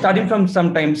 So starting from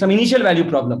some initial value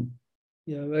problem.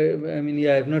 Yeah, I mean,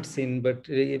 yeah, I've not seen, but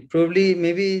probably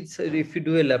maybe it's, if you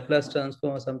do a Laplace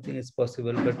transform or something, it's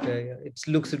possible, but it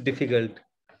looks difficult.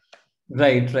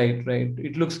 Right.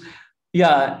 It looks,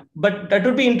 yeah, but that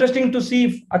would be interesting to see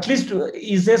if at least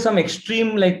is there some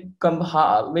extreme, like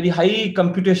very high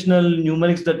computational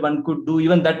numerics that one could do.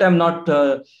 Even that I'm not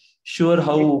sure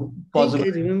how possible. I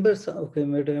remember some, okay,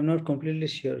 but I'm not completely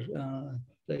sure.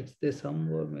 Like there's some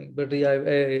more, but yeah,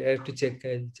 I have to check.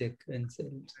 I'll check and see.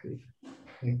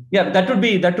 Yeah, that would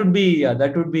be.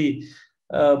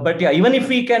 But yeah, even if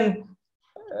we can,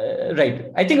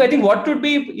 right? I think what would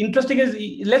be interesting is,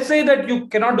 let's say that you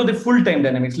cannot do the full time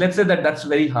dynamics. Let's say that that's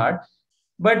very hard.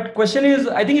 But question is,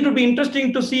 I think it would be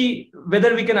interesting to see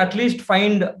whether we can at least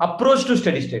find approach to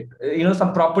steady state.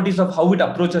 Some properties of how it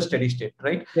approaches steady state,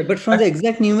 right? Yeah, but from the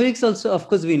exact numerics also, of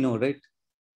course, we know, right?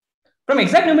 From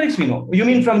exact numerics, we know. You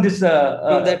mean from this?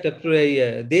 From that,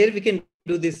 yeah. There we can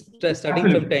do this starting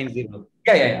absolutely. From time zero.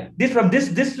 Yeah.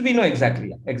 This we know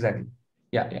exactly. Exactly.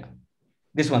 Yeah.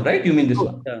 This one, right? You mean this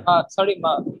one? Yeah. Sorry,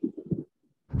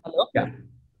 hello. Yeah.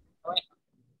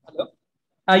 Hello.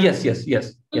 Yes.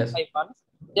 Hi, Manas.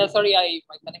 Yeah, sorry,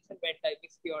 my connection went. I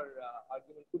missed your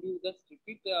argument. Could you just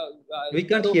repeat? We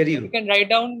can't hear you. We can write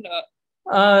down.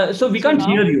 So we can't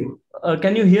hear you.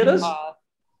 Can you hear us?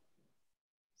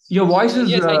 Your voice is.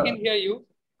 Yes, I can hear you.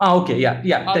 Okay. Yeah.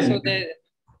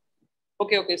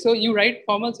 Okay. So you write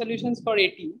formal solutions for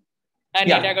AT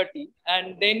and A dagger T,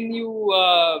 and then you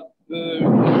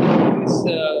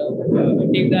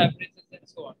take the averages and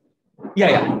so on.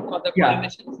 Yeah. For the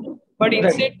correlations. But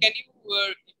instead, can you?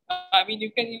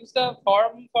 You can use the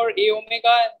form for A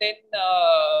omega and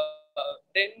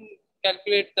then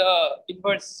calculate the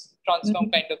inverse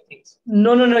transform kind of things.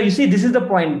 No. You see, this is the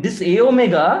point. This A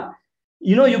omega,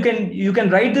 you can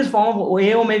write this form of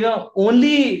A omega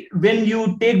only when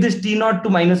you take this T naught to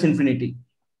minus infinity.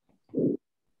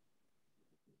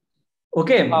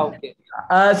 Okay. Okay.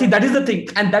 See, that is the thing,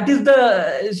 and that is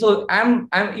the. So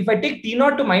if I take T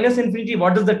naught to minus infinity,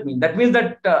 what does that mean? That means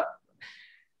that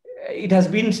it has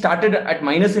been started at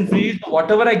minus infinity. So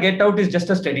whatever I get out is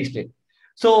just a steady state.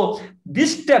 So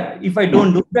this step, if I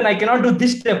don't do, then I cannot do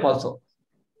this step also.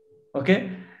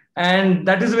 Okay. And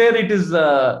that is where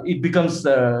it becomes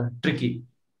tricky.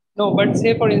 No, but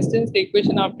say for instance, the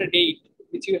equation after date,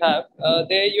 which you have,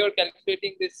 there you're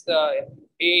calculating this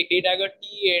A dagger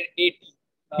T and AT.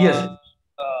 Yes.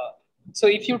 So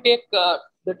if you take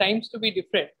the times to be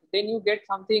different, then you get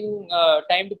something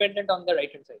time dependent on the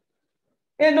right hand side.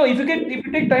 Yeah, no, if you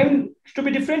take time to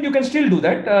be different, you can still do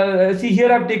that. See,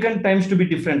 here I've taken times to be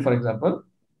different, for example.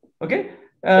 Okay.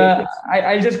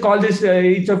 I'll just call this,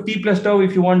 it's of T plus tau.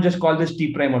 If you want, just call this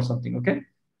T prime or something. Okay.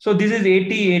 So this is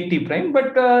AT prime,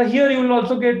 but here you will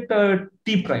also get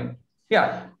T prime.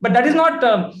 Yeah. But that is not,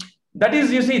 that is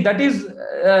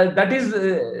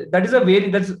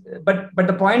but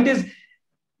the point is,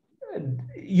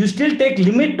 you still take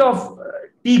limit of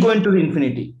T going to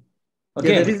infinity.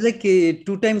 Okay. Yeah, that is like a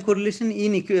two-time correlation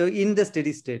in the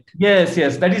steady state. Yes.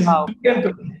 That is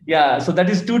so that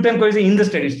is two-time correlation in the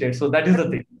steady state. So that is the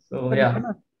thing. So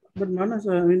But Manas,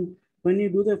 when you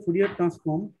do the Fourier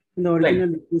transform, in the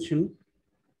original equation.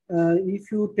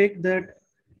 If you take that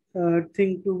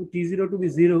thing to T0 to be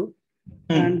 0,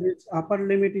 and its upper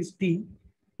limit is T,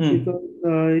 because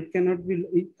it cannot be,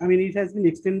 it has been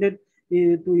extended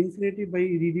to infinity by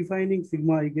redefining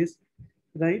sigma, I guess,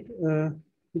 right?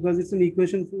 Because it's an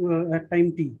equation at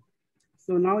time T.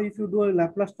 So now if you do a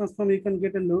Laplace transform, you can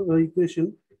get a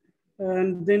equation.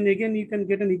 And then again, you can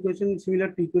get an equation similar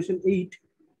to equation 8,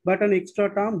 but an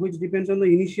extra term which depends on the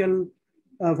initial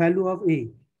value of A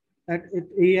at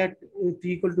A at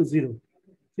T equal to 0.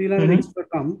 So you'll have an extra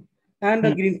term and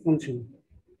a Green function.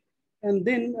 And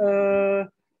then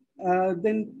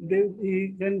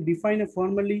you can define a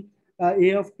formally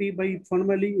A of T by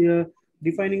formally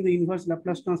defining the inverse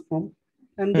Laplace transform.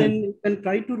 And then you can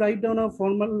try to write down a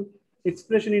formal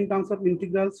expression in terms of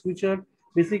integrals, which are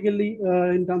basically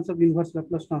in terms of inverse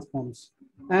Laplace transforms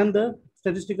and the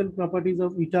statistical properties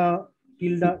of eta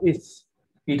tilde s.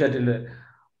 Eta tilde.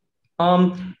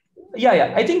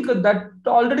 Yeah. I think that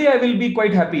already I will be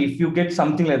quite happy if you get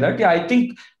something like that. Yeah, I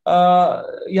think.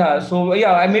 So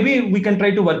yeah, maybe we can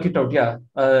try to work it out. Yeah.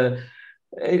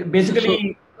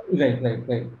 Basically,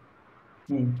 right.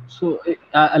 So,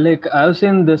 like I've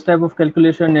seen this type of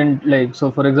calculation in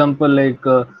for example,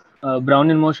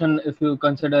 Brownian motion, if you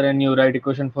consider and you write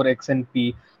equation for x and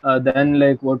p, then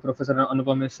what Professor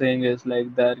Anupam is saying is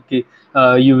that we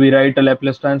write a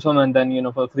Laplace transform, and then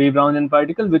for free Brownian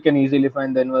particle we can easily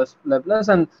find the inverse Laplace,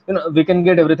 and we can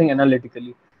get everything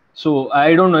analytically. So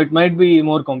I don't know, it might be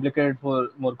more complicated for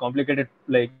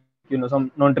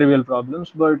some non-trivial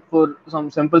problems, but for some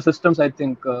simple systems, I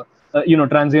think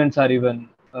transients are even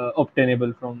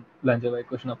obtainable from Langevin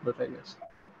equation approach, I guess.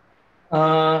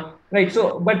 Right.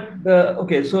 So, but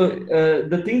okay. So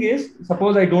the thing is,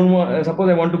 suppose I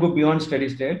want to go beyond steady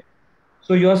state.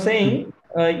 So you're saying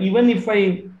even if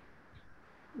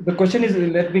the question is,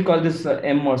 let me call this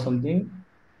M or something.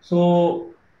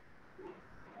 So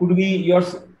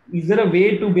is there a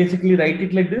way to basically write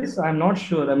it like this? I'm not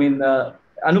sure. I mean,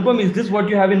 Anupam, is this what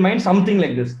you have in mind? Something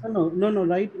like this? No.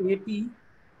 Write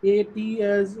AT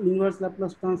as inverse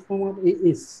Laplace transform of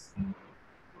AS.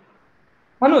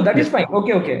 Oh, no, that is fine.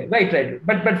 Okay. Right.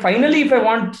 But finally, if I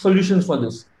want solutions for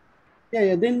this.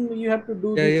 Yeah. Then you have to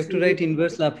do. Yeah, you have to write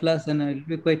inverse Laplace, and it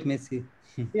will be quite messy.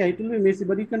 Yeah, it will be messy,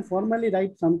 but you can formally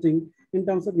write something in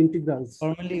terms of integrals.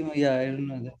 Formally, yeah, I don't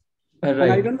know that. Right.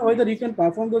 And I don't know whether you can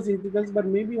perform those integrals, but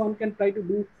maybe one can try to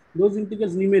do those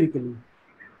integrals numerically.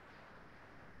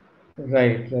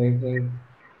 Right.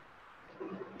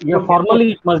 Yeah,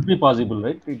 formally it must be possible,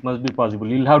 right? It must be possible.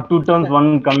 You'll have two terms,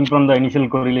 one coming from the initial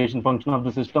correlation function of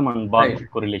the system and bar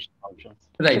correlation functions.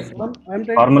 Right. So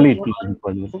formally it must be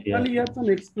possible. Formally, you have some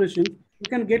expressions. You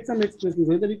can get some expressions.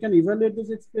 Whether you can evaluate those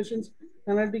expressions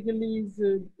analytically is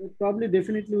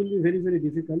definitely will be very, very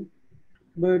difficult.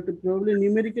 But probably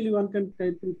numerically one can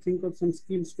try to think of some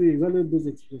skills to evaluate those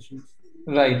expressions.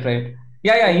 Right.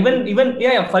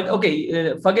 Yeah. Okay.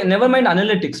 Forget. Never mind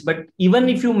analytics. But even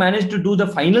if you manage to do the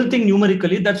final thing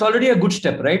numerically, that's already a good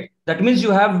step, right? That means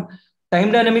you have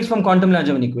time dynamics from quantum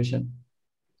Langevin equation.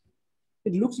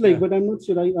 It looks like, but I'm not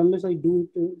sure unless I do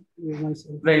it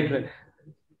myself. Right.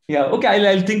 Yeah. Okay.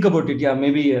 I'll think about it. Yeah.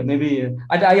 Maybe.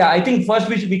 I think first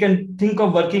we can think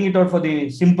of working it out for the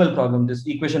simple problem. This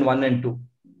equation 1 and 2.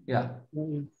 Yeah.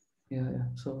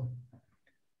 So.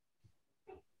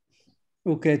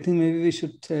 Okay, I think maybe we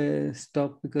should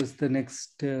stop because the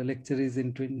next lecture is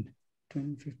in 20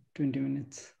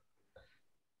 minutes.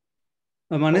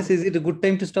 Manas, is it a good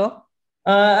time to stop?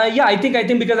 Yeah, I think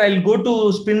because I'll go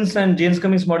to spins and James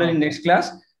Cummings model in next class.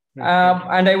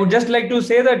 And I would just like to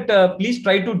say that please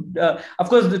try to, of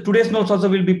course, today's notes also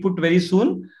will be put very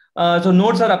soon. So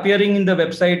notes are appearing in the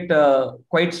website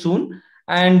quite soon.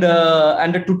 And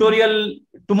the tutorial,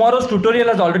 tomorrow's tutorial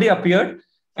has already appeared.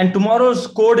 And tomorrow's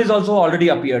code is also already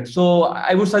appeared. So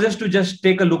I would suggest to just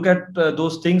take a look at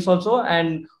those things also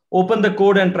and open the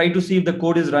code and try to see if the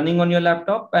code is running on your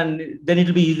laptop. And then it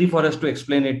will be easy for us to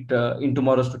explain it in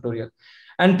tomorrow's tutorial.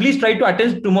 And please try to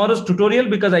attend tomorrow's tutorial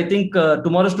because I think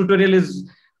tomorrow's tutorial is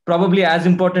probably as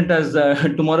important as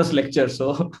tomorrow's lecture.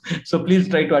 So please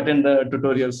try to attend the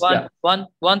tutorials.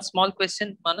 One small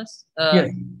question, Manas.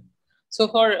 Yes. So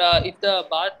for if the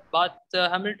Barth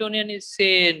Hamiltonian is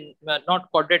say not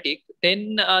quadratic,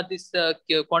 then this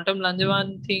quantum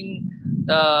Langevin thing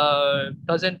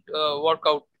doesn't work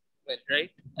out well,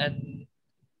 right? And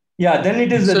yeah, then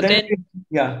it is. So the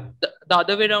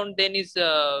other way around then is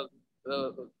then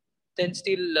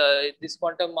still this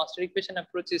quantum master equation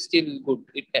approach is still good.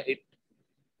 It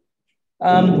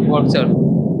works out.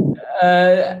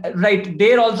 Right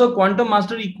there also quantum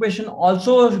master equation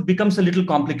also becomes a little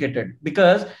complicated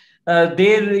because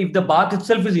there, if the bath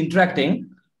itself is interacting,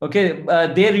 okay,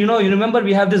 there, you remember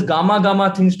we have this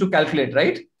gamma things to calculate,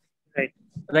 right?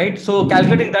 Right. So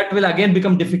calculating that will again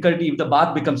become difficult if the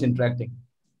bath becomes interacting.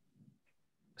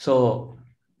 So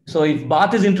if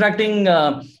bath is interacting,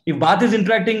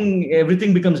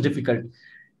 everything becomes difficult.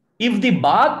 If the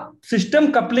bath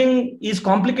system coupling is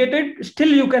complicated, still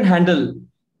you can handle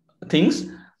things,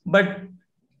 but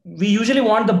we usually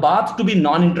want the bath to be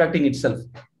non-interacting itself.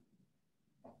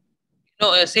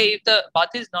 No, say if the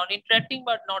bath is non-interacting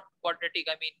but not quadratic,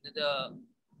 I mean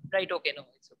right? Okay, no,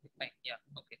 it's okay, fine. Yeah,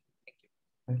 okay, thank you.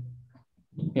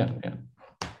 Yeah.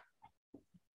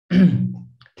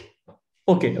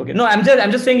 Okay. No, I'm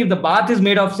just saying if the bath is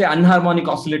made of, say, anharmonic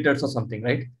oscillators or something,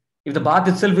 right? If the bath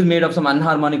itself is made of some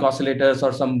anharmonic oscillators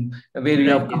or some where you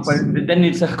have, then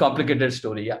it's a complicated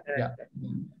story. Yeah.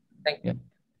 Thank you.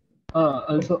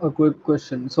 Also a quick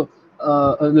question. So,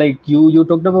 like you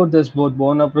talked about this both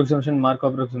Born approximation,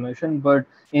 Markov approximation, but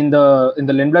in the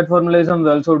Lindblad formalism we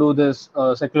also do this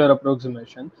secular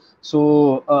approximation.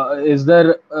 So, is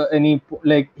there any,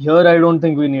 like here? I don't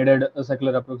think we needed a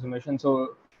secular approximation.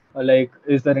 So, like,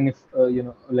 is there any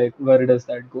like where does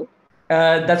that go?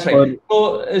 That's right.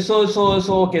 So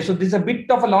okay. So this is a bit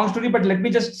of a long story, but let me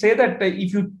just say that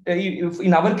if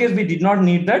in our case we did not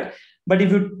need that, but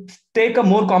if you take a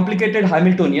more complicated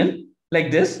Hamiltonian like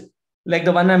this, like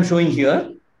the one I'm showing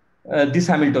here, this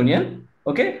Hamiltonian,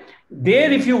 okay,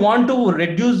 there if you want to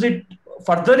reduce it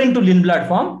further into Lindblad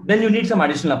form, then you need some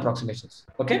additional approximations.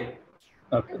 Okay.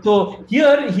 So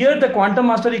here the quantum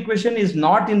master equation is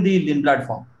not in the Lindblad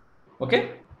form.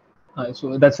 Okay.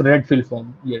 So that's Redfield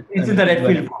form. Yeah, it's in the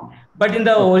Redfield form. But in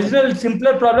the original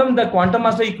simpler problem, the quantum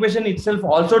master equation itself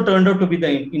also turned out to be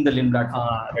in the Lindblad form.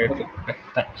 Right.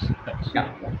 Thanks.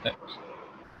 Yeah. Thanks.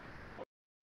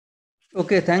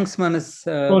 Okay, thanks, Manas.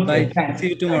 Okay, bye. Thanks. See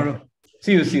you tomorrow.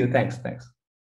 See you. Thanks.